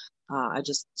trafficking. I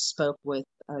just spoke with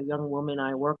a young woman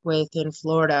I work with in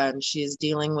Florida, and she's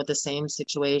dealing with the same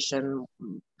situation,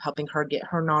 helping her get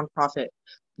her nonprofit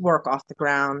work off the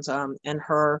ground. And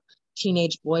her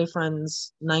teenage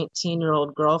boyfriend's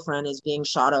 19-year-old girlfriend is being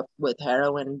shot up with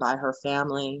heroin by her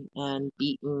family and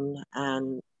beaten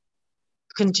and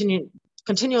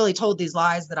continually told these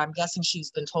lies that I'm guessing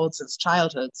she's been told since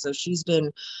childhood. So she's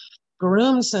been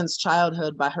groomed since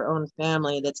childhood by her own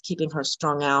family that's keeping her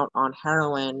strung out on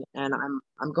heroin, and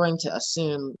I'm going to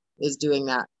assume is doing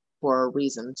that for a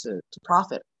reason to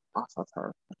profit off of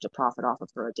her, to profit off of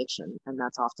her addiction. And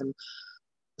that's often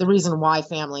the reason why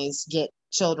families get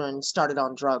children started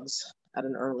on drugs at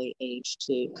an early age,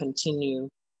 to continue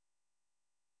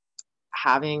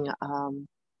having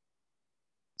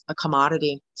a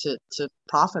commodity to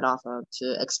profit off of,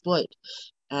 to exploit.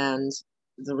 And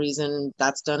the reason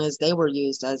that's done is they were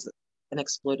used as an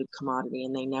exploited commodity,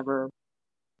 and they never,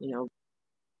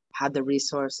 had the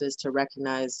resources to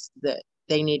recognize that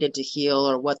they needed to heal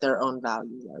or what their own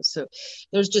value was. So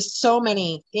there's just so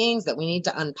many things that we need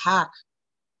to unpack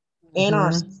in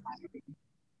our society.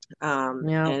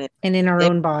 And in our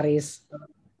own bodies.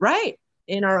 Right.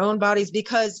 In our own bodies,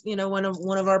 because, one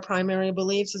of our primary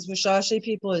beliefs as Washashi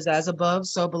people is as above,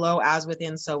 so below, as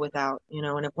within, so without,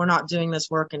 and if we're not doing this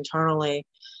work internally,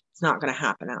 it's not going to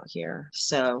happen out here.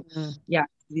 So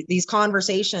these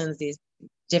conversations, these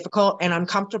difficult and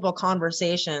uncomfortable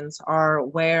conversations are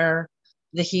where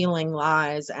the healing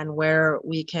lies, and where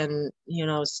we can,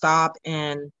 stop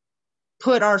and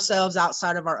put ourselves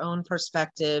outside of our own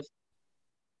perspective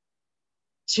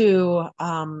to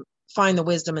find the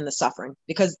wisdom in the suffering,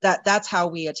 because that's how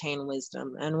we attain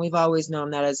wisdom. And we've always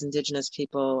known that as Indigenous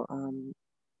people,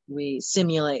 we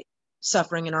simulate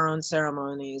suffering in our own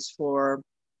ceremonies for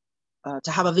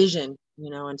to have a vision,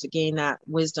 and to gain that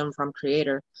wisdom from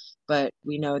Creator. But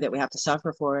we know that we have to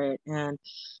suffer for it. And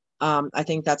I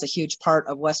think that's a huge part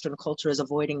of Western culture, is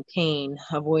avoiding pain,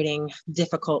 avoiding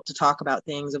difficult to talk about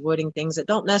things, avoiding things that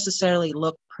don't necessarily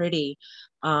look pretty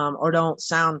or don't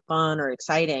sound fun or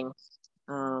exciting.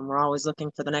 We're always looking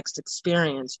for the next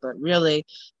experience, but really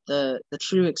the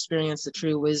true experience, the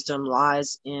true wisdom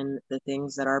lies in the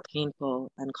things that are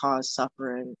painful and cause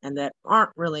suffering and that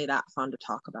aren't really that fun to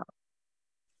talk about.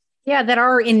 Yeah, that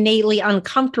are innately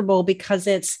uncomfortable because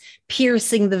it's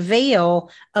piercing the veil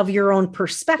of your own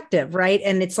perspective, right?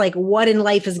 And it's like, what in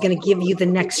life is going to give you the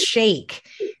next shake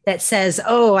that says,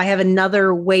 oh, I have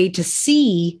another way to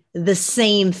see the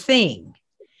same thing?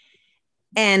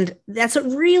 And that's what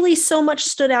really so much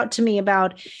stood out to me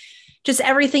about just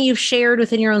everything you've shared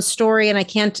within your own story. And I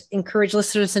can't encourage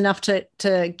listeners enough to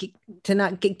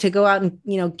go out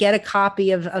and, get a copy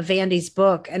of Vandy's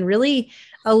book and really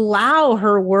allow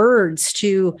her words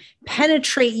to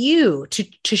penetrate you,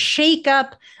 to shake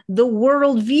up the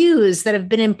worldviews that have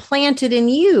been implanted in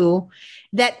you,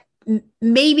 that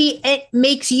maybe it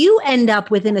makes you end up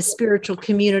within a spiritual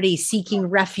community seeking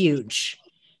refuge,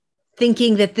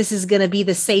 thinking that this is going to be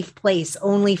the safe place,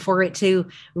 only for it to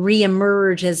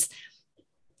reemerge as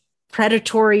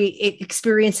predatory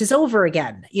experiences over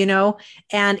again,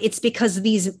 and it's because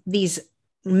these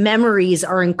memories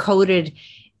are encoded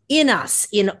in us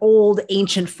in old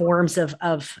ancient forms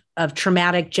of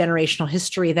traumatic generational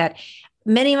history that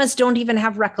many of us don't even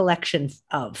have recollection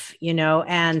of,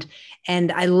 and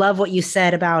I love what you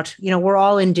said about, we're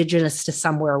all indigenous to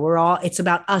somewhere. It's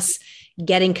about us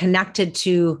getting connected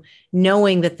to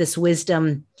knowing that this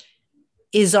wisdom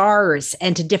is ours,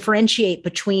 and to differentiate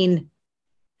between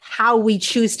how we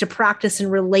choose to practice and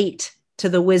relate to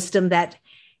the wisdom that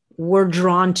we're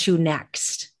drawn to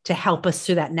next, to help us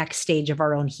through that next stage of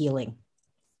our own healing.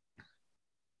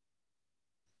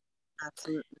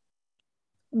 Absolutely.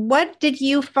 What did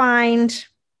you find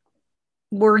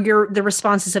were the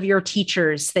responses of your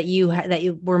teachers that you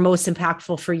were most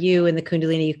impactful for you in the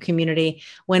Kundalini community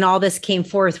when all this came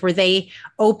forth? Were they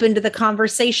open to the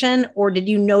conversation, or did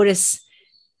you notice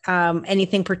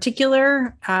anything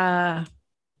particular?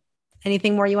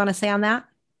 Anything more you want to say on that?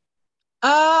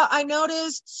 I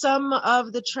noticed some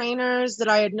of the trainers that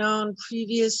I had known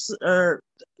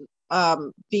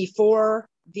before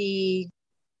the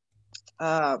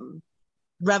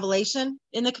revelation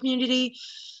in the community.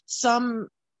 Some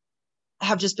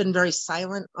have just been very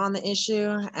silent on the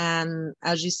issue. And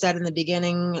as you said in the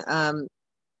beginning,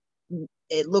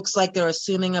 it looks like they're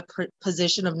assuming a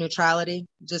position of neutrality,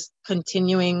 just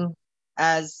continuing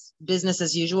as business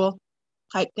as usual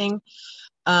type thing.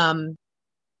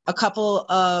 A couple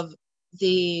of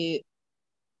the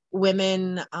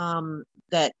women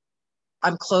that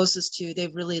I'm closest to,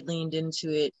 they've really leaned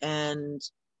into it. And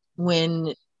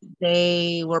when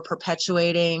they were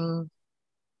perpetuating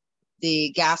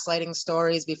the gaslighting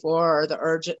stories before, or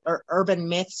the urban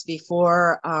myths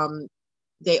before,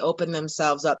 they opened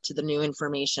themselves up to the new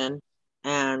information,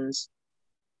 and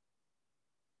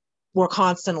were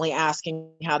constantly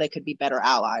asking how they could be better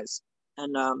allies,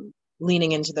 and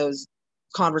leaning into those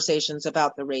conversations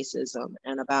about the racism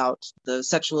and about the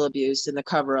sexual abuse and the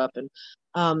cover-up. And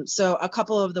so a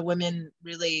couple of the women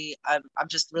really, I'm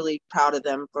just really proud of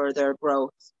them for their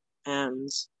growth. And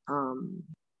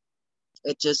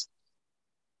it just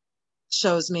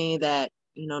shows me that,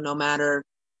 no matter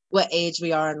what age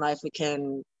we are in life, we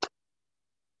can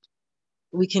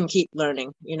keep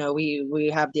learning.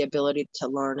 We have the ability to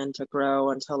learn and to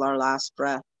grow until our last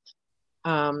breath.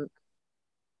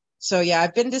 So yeah,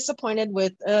 I've been disappointed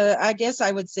with, I guess I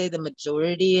would say, the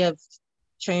majority of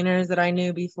trainers that I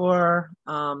knew before,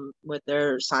 with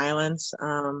their silence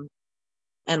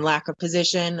and lack of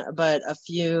position. But a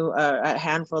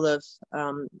handful of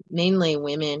mainly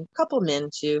women, a couple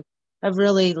men too, have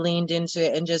really leaned into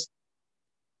it and just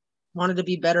wanted to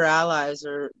be better allies,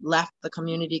 or left the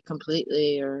community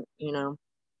completely, or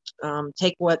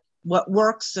take what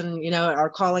works, and are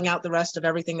calling out the rest of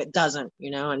everything that doesn't,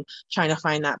 and trying to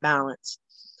find that balance.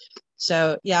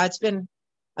 So yeah, it's been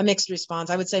a mixed response.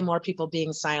 I would say more people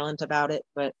being silent about it,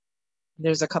 but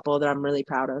there's a couple that I'm really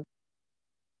proud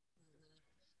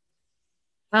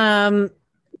of.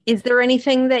 Is there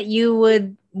anything that you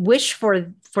would wish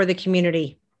for the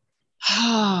community?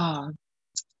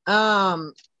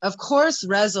 Of course,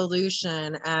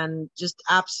 resolution and just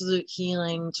absolute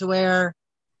healing, to where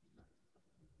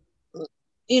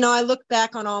I look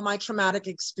back on all my traumatic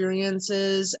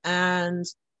experiences, and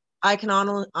I can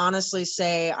honestly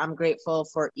say I'm grateful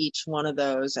for each one of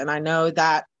those. And I know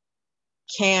that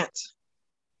can't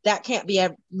be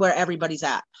where everybody's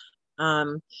at.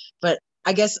 But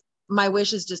I guess my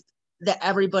wish is just that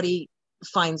everybody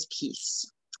finds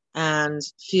peace and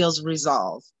feels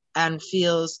resolve and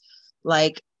feels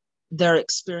like their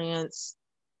experience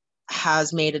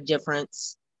has made a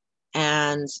difference,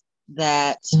 and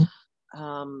that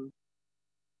the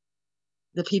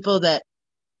people that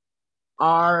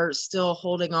are still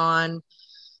holding on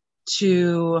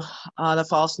to the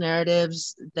false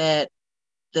narratives, that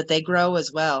they grow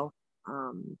as well.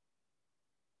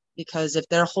 Because if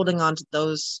they're holding on to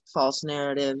those false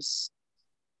narratives,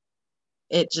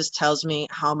 it just tells me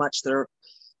how much they're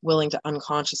willing to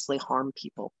unconsciously harm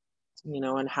people,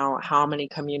 and how many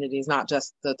communities, not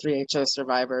just the 3HO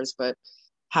survivors, but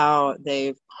how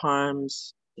they've harmed,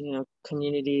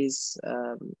 communities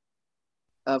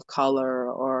of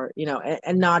color, or,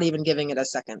 and not even giving it a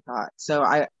second thought. So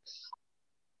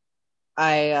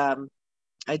I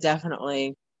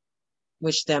definitely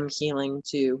wish them healing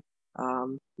too,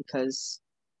 because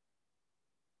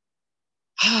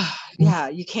yeah,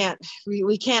 we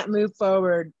can't move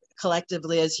forward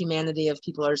collectively as humanity if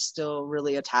people are still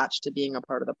really attached to being a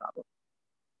part of the problem.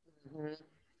 Mm-hmm.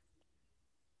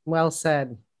 Well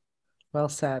said. Well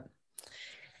said.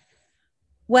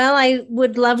 Well, I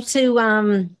would love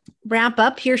to wrap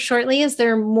up here shortly. Is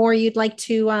there more you'd like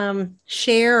to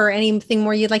share, or anything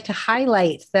more you'd like to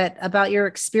highlight about your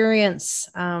experience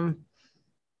in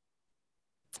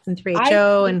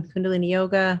 3HO and Kundalini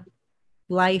Yoga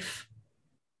life?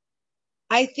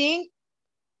 I think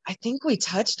I think we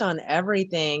touched on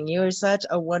everything. You are such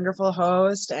a wonderful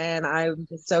host, and I'm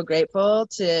so grateful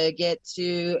to get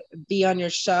to be on your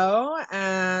show.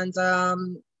 And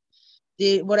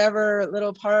the whatever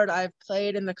little part I've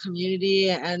played in the community,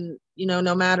 and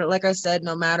no matter, like I said,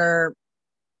 no matter,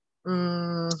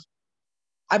 I'm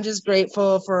just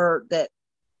grateful for that.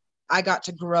 I got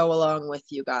to grow along with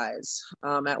you guys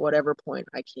at whatever point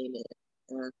I came in,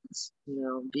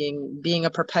 and being a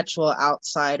perpetual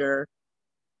outsider.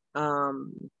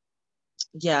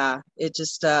 Yeah, it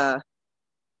just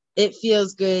it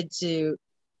feels good to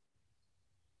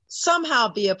somehow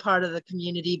be a part of the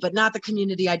community, but not the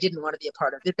community I didn't want to be a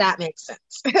part of, if that makes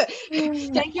sense.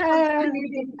 Thank you for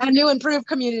creating a new improved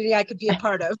community I could be a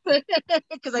part of,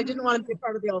 because I didn't want to be a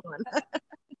part of the old one.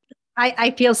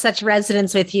 I feel such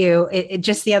resonance with you.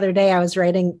 Just the other day, I was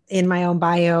writing in my own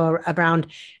bio around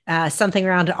something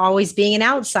around always being an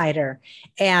outsider.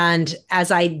 And as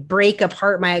I break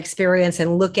apart my experience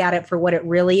and look at it for what it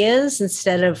really is,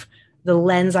 instead of the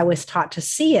lens I was taught to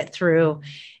see it through,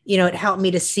 it helped me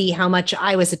to see how much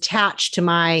I was attached to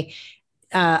my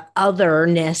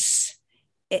otherness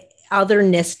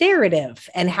narrative,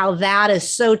 and how that is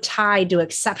so tied to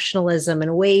exceptionalism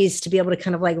and ways to be able to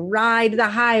kind of like ride the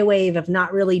high wave of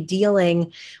not really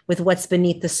dealing with what's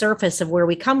beneath the surface of where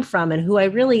we come from and who I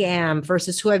really am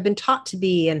versus who I've been taught to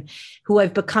be, and who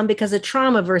I've become because of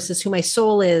trauma versus who my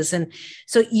soul is. And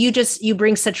so you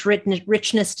bring such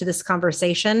richness to this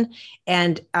conversation,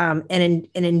 and an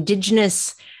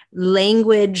indigenous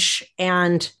language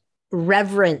and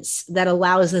reverence that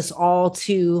allows us all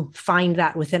to find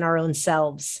that within our own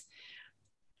selves.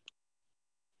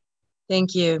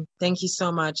 Thank you. Thank you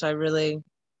so much. I really,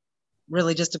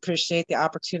 really just appreciate the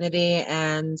opportunity,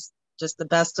 and just the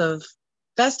best of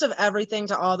everything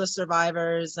to all the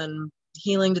survivors, and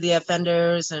healing to the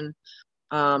offenders, and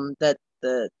that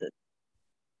the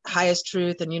highest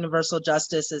truth and universal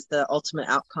justice is the ultimate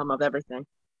outcome of everything.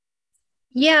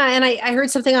 Yeah. And I heard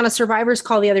something on a survivors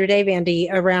call the other day, Vandy,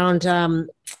 around,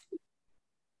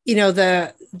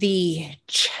 the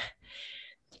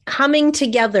coming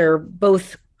together,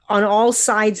 both on all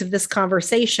sides of this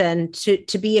conversation,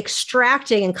 to be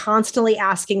extracting and constantly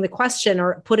asking the question,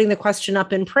 or putting the question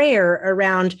up in prayer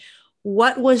around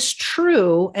what was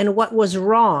true and what was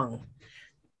wrong.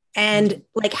 And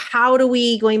like, how do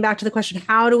we, going back to the question,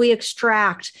 how do we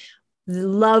extract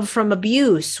love from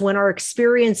abuse when our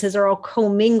experiences are all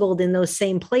commingled in those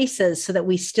same places, so that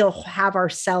we still have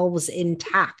ourselves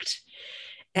intact?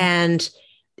 And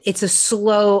it's a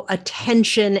slow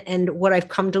attention, and what I've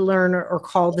come to learn or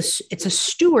call this, it's a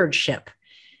stewardship.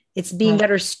 It's being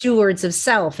better stewards of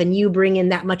self. And you bring in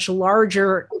that much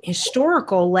larger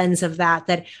historical lens of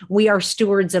that we are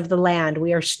stewards of the land.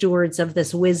 We are stewards of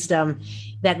this wisdom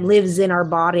that lives in our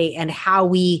body, and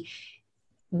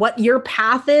what your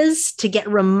path is to get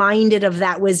reminded of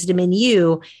that wisdom in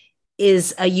you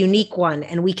is a unique one.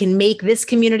 And we can make this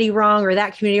community wrong, or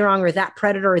that community wrong, or that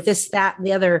predator, or this, that, and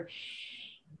the other.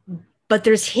 But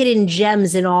there's hidden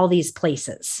gems in all these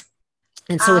places.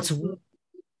 And so it's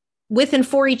with and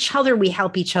for each other, we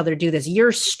help each other do this.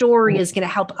 Your story is going to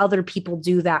help other people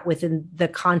do that within the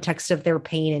context of their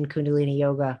pain in Kundalini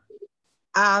yoga.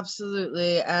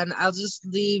 Absolutely. And I'll just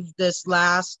leave this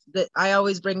that I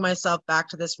always bring myself back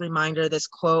to this reminder, this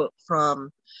quote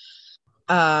from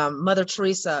Mother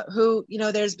Teresa, who,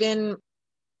 there's been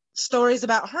stories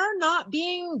about her not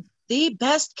being the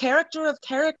best character of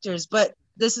characters, but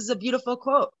this is a beautiful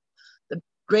quote. The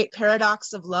great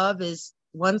paradox of love is,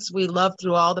 once we love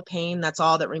through all the pain, that's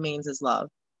all that remains is love.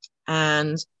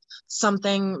 And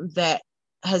something that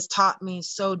has taught me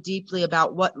so deeply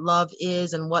about what love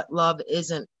is and what love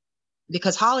isn't,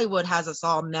 because Hollywood has us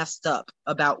all messed up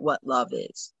about what love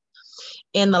is.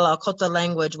 In the Lakota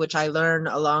language, which I learn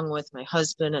along with my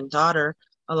husband and daughter,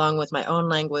 along with my own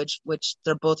language, which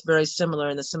they're both very similar,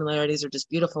 and the similarities are just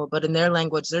beautiful. But in their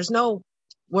language, there's no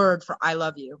word for I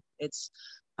love you. It's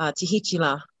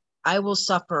Tihichila, I will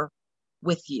suffer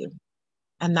with you.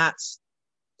 And that's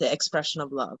the expression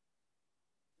of love.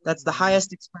 That's the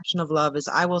highest expression of love, is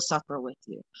I will suffer with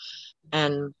you.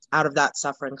 And out of that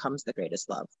suffering comes the greatest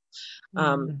love.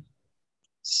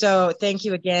 So thank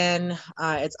you again.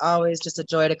 It's always just a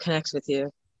joy to connect with you.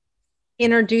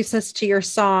 Introduce us to your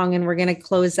song, and we're going to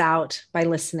close out by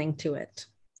listening to it.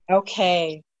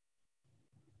 Okay.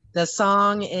 The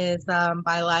song is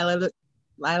by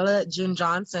Lila June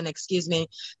Johnson, excuse me.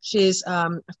 She's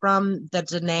from the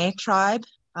Dene tribe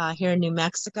here in New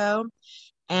Mexico.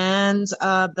 And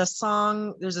the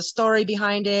song, there's a story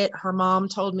behind it. Her mom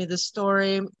told me the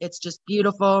story. It's just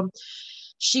beautiful.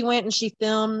 She went and she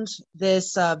filmed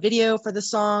this video for the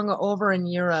song over in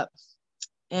Europe.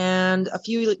 And a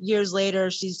few years later,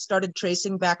 she started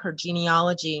tracing back her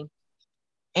genealogy.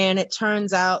 And it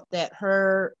turns out that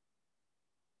her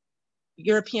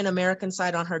European American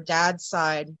side on her dad's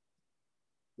side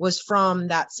was from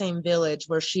that same village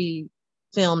where she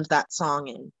filmed that song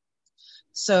in.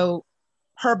 So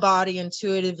her body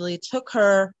intuitively took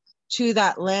her to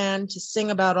that land to sing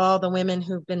about all the women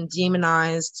who've been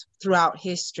demonized throughout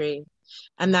history.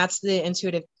 And that's the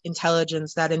intuitive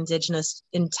intelligence, that indigenous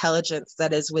intelligence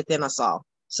that is within us all.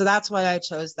 So that's why I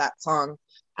chose that song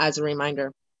as a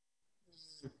reminder.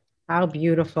 How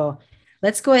beautiful.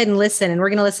 Let's go ahead and listen, and we're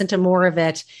going to listen to more of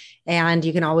it. And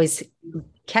you can always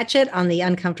catch it on the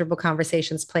Uncomfortable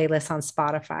Conversations playlist on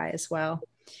Spotify as well.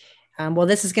 Well,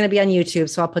 this is going to be on YouTube,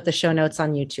 so I'll put the show notes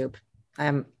on YouTube.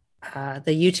 The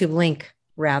YouTube link,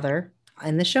 rather,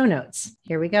 in the show notes.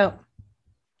 Here we go.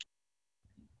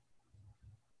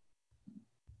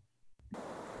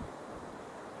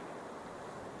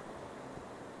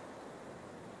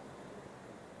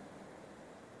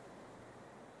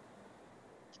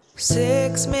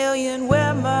 Six million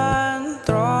women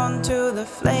thrown to the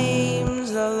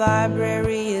flames. The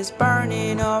library is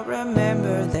burning, or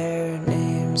remember their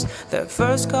names. The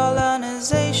first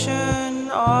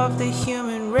colonization of the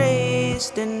human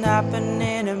race didn't happen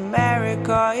in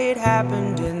America, it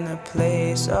happened in the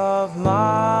place of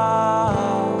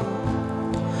Mamula,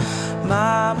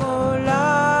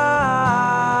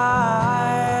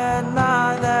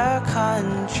 mother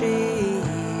country.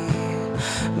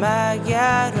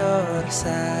 Magyarország,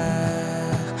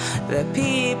 the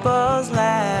people's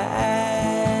land,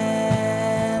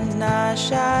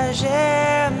 nasza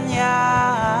ziemia,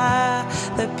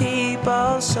 the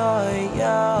people's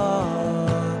soil.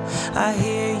 I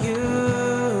hear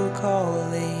you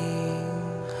calling.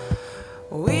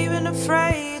 We've been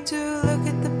afraid to look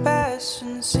at the past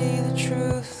and see the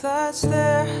truth that's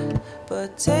there.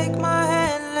 But take my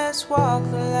hand, let's walk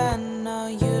the land. No,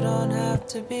 you don't have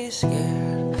to be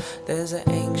scared. There's an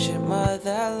ancient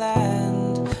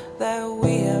motherland that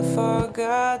we have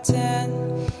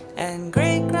forgotten. And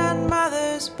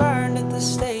great-grandmothers burned at the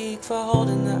stake for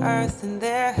holding the earth in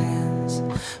their hands.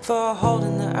 For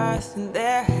holding the earth in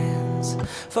their hands.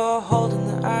 For holding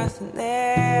the earth in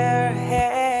their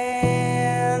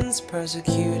hands.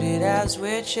 Persecuted as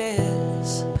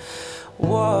witches,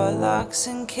 warlocks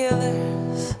and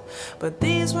killers, but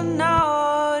these were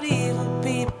not evil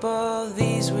people.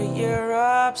 These were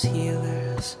Europe's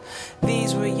healers.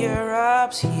 These were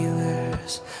Europe's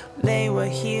healers. They were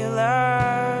healers.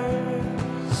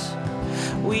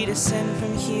 We descend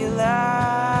from healers.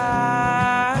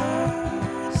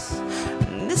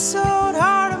 And this old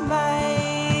heart of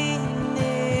mine,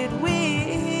 it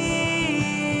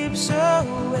weeps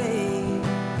away.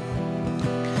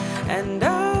 And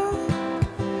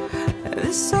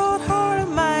this old heart of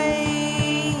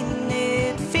mine,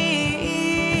 it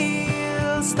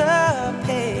feels the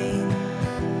pain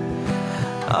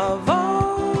of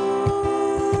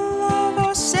all of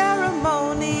our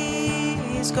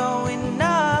ceremonies going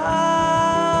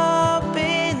up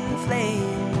in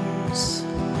flames.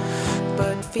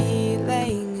 But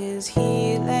feeling is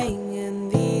healing,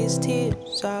 and these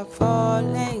tears are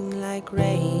falling like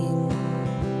rain.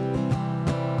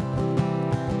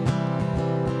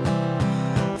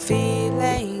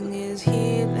 Feeling is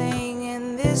healing,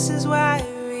 and this is why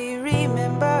we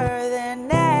remember their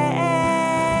names.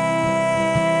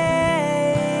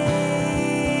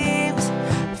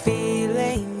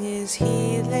 Feeling is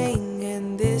healing,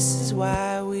 and this is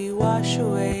why we wash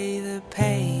away the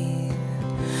pain.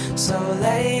 So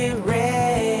let it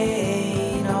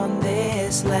rain on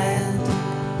this land.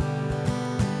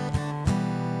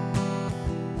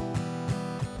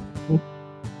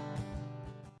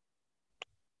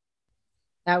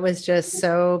 That was just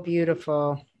so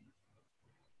beautiful.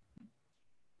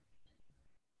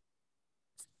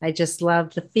 I just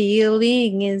love the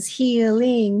feeling is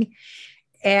healing.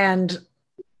 And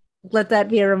let that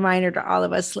be a reminder to all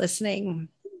of us listening,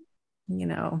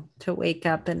 to wake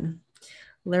up and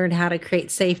learn how to create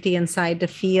safety inside, to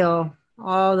feel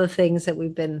all the things that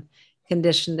we've been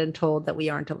conditioned and told that we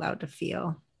aren't allowed to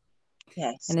feel.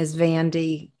 Yes. And as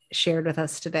Vandy shared with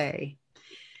us today,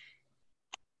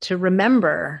 to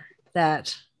remember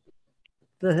that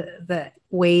the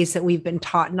ways that we've been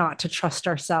taught not to trust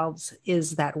ourselves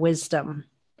is that wisdom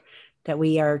that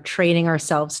we are training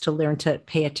ourselves to learn to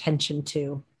pay attention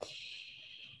to.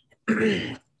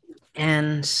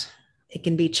 And it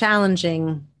can be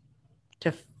challenging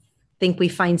to think we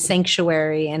find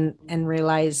sanctuary and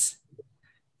realize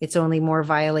it's only more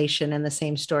violation and the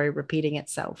same story repeating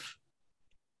itself.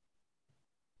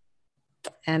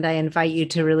 And I invite you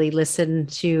to really listen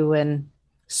to and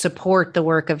support the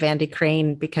work of Vandy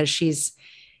Crane because she's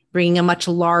bringing a much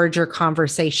larger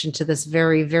conversation to this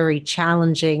very, very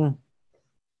challenging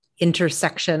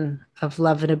intersection of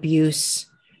love and abuse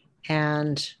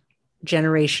and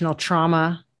generational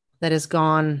trauma that has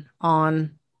gone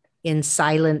on in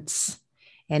silence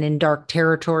and in dark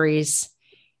territories,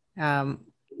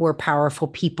 where powerful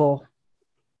people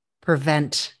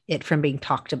prevent it from being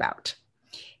talked about.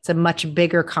 It's a much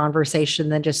bigger conversation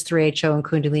than just 3HO and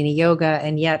Kundalini Yoga,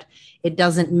 and yet it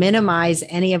doesn't minimize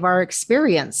any of our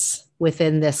experience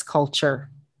within this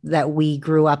culture that we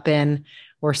grew up in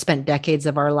or spent decades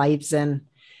of our lives in.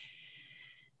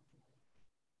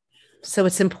 So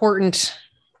it's important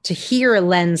to hear a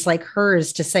lens like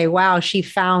hers to say, wow, she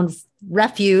found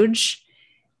refuge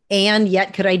and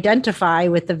yet could identify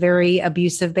with the very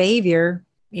abusive behavior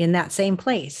in that same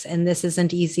place. And this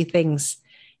isn't easy things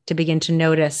to begin to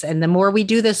notice. And the more we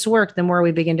do this work, the more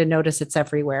we begin to notice it's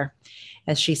everywhere.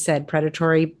 As she said,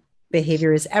 predatory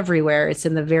behavior is everywhere. It's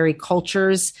in the very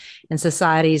cultures and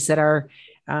societies that are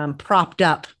propped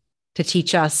up to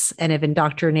teach us and have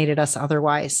indoctrinated us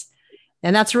otherwise.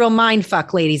 And that's a real mind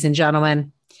fuck, ladies and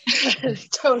gentlemen.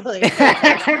 Totally. Mind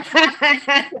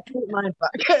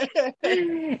fuck.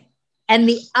 And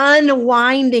the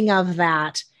unwinding of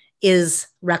that is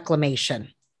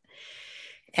reclamation.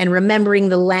 And remembering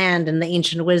the land and the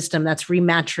ancient wisdom, that's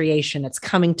rematriation. It's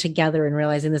coming together and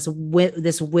realizing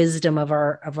this wisdom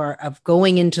of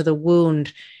going into the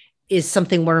wound is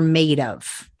something we're made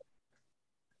of.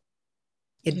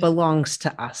 It belongs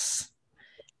to us.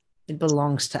 It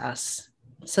belongs to us.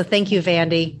 So thank you,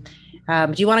 Vandy.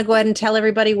 Do you want to go ahead and tell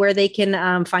everybody where they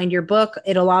can find your book?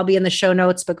 It'll all be in the show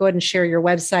notes, but go ahead and share your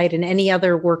website and any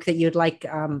other work that you'd like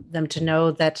them to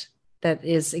know that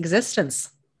is existence.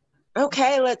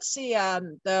 Okay, let's see.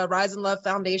 The Rise and Love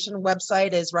Foundation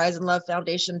website is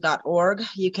riseandlovefoundation.org.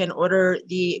 You can order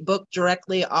the book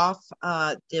directly off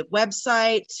the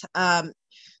website.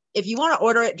 If you want to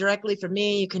order it directly from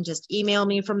me, you can just email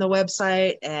me from the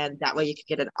website, and that way you can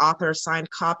get an author signed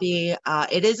copy.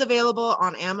 It is available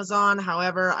on Amazon.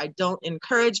 However, I don't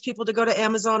encourage people to go to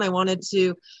Amazon. I wanted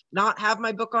to not have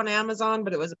my book on Amazon,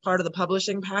 but it was a part of the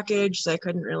publishing package, so I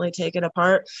couldn't really take it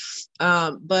apart.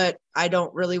 But I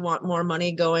don't really want more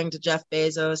money going to Jeff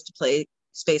Bezos to play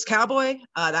Space Cowboy.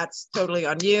 That's totally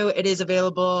on you. It is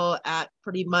available at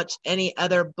pretty much any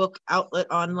other book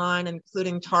outlet online,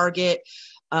 including Target,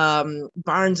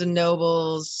 Barnes and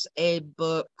Nobles, Abe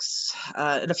Books,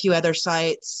 and a few other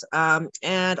sites.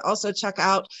 And also check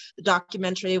out the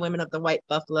documentary Women of the White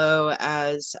Buffalo.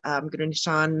 As Guru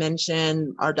Nishan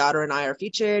mentioned, our daughter and I are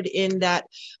featured in that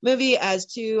movie as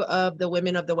two of the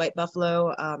women of the White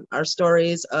Buffalo. Our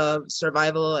stories of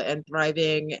survival and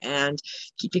thriving and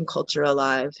keeping culture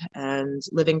alive and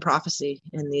living prophecy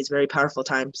in these very powerful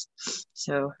times.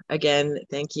 So again,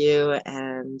 thank you,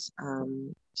 and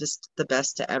just the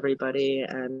best to everybody,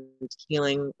 and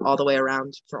healing all the way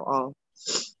around for all.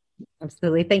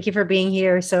 Absolutely. Thank you for being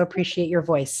here. So appreciate your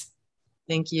voice.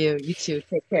 Thank you. You too.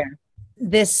 Take care.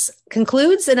 This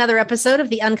concludes another episode of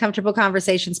the Uncomfortable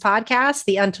Conversations podcast,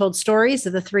 the untold stories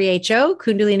of the 3HO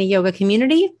Kundalini Yoga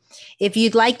community. If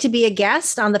you'd like to be a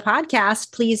guest on the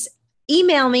podcast, please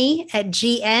email me at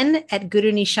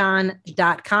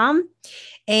gn@gurunishan.com.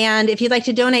 And if you'd like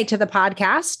to donate to the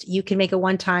podcast, you can make a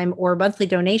one-time or monthly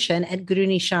donation at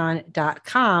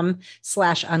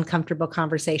gurunishan.com/uncomfortable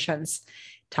conversations.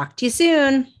 Talk to you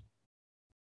soon.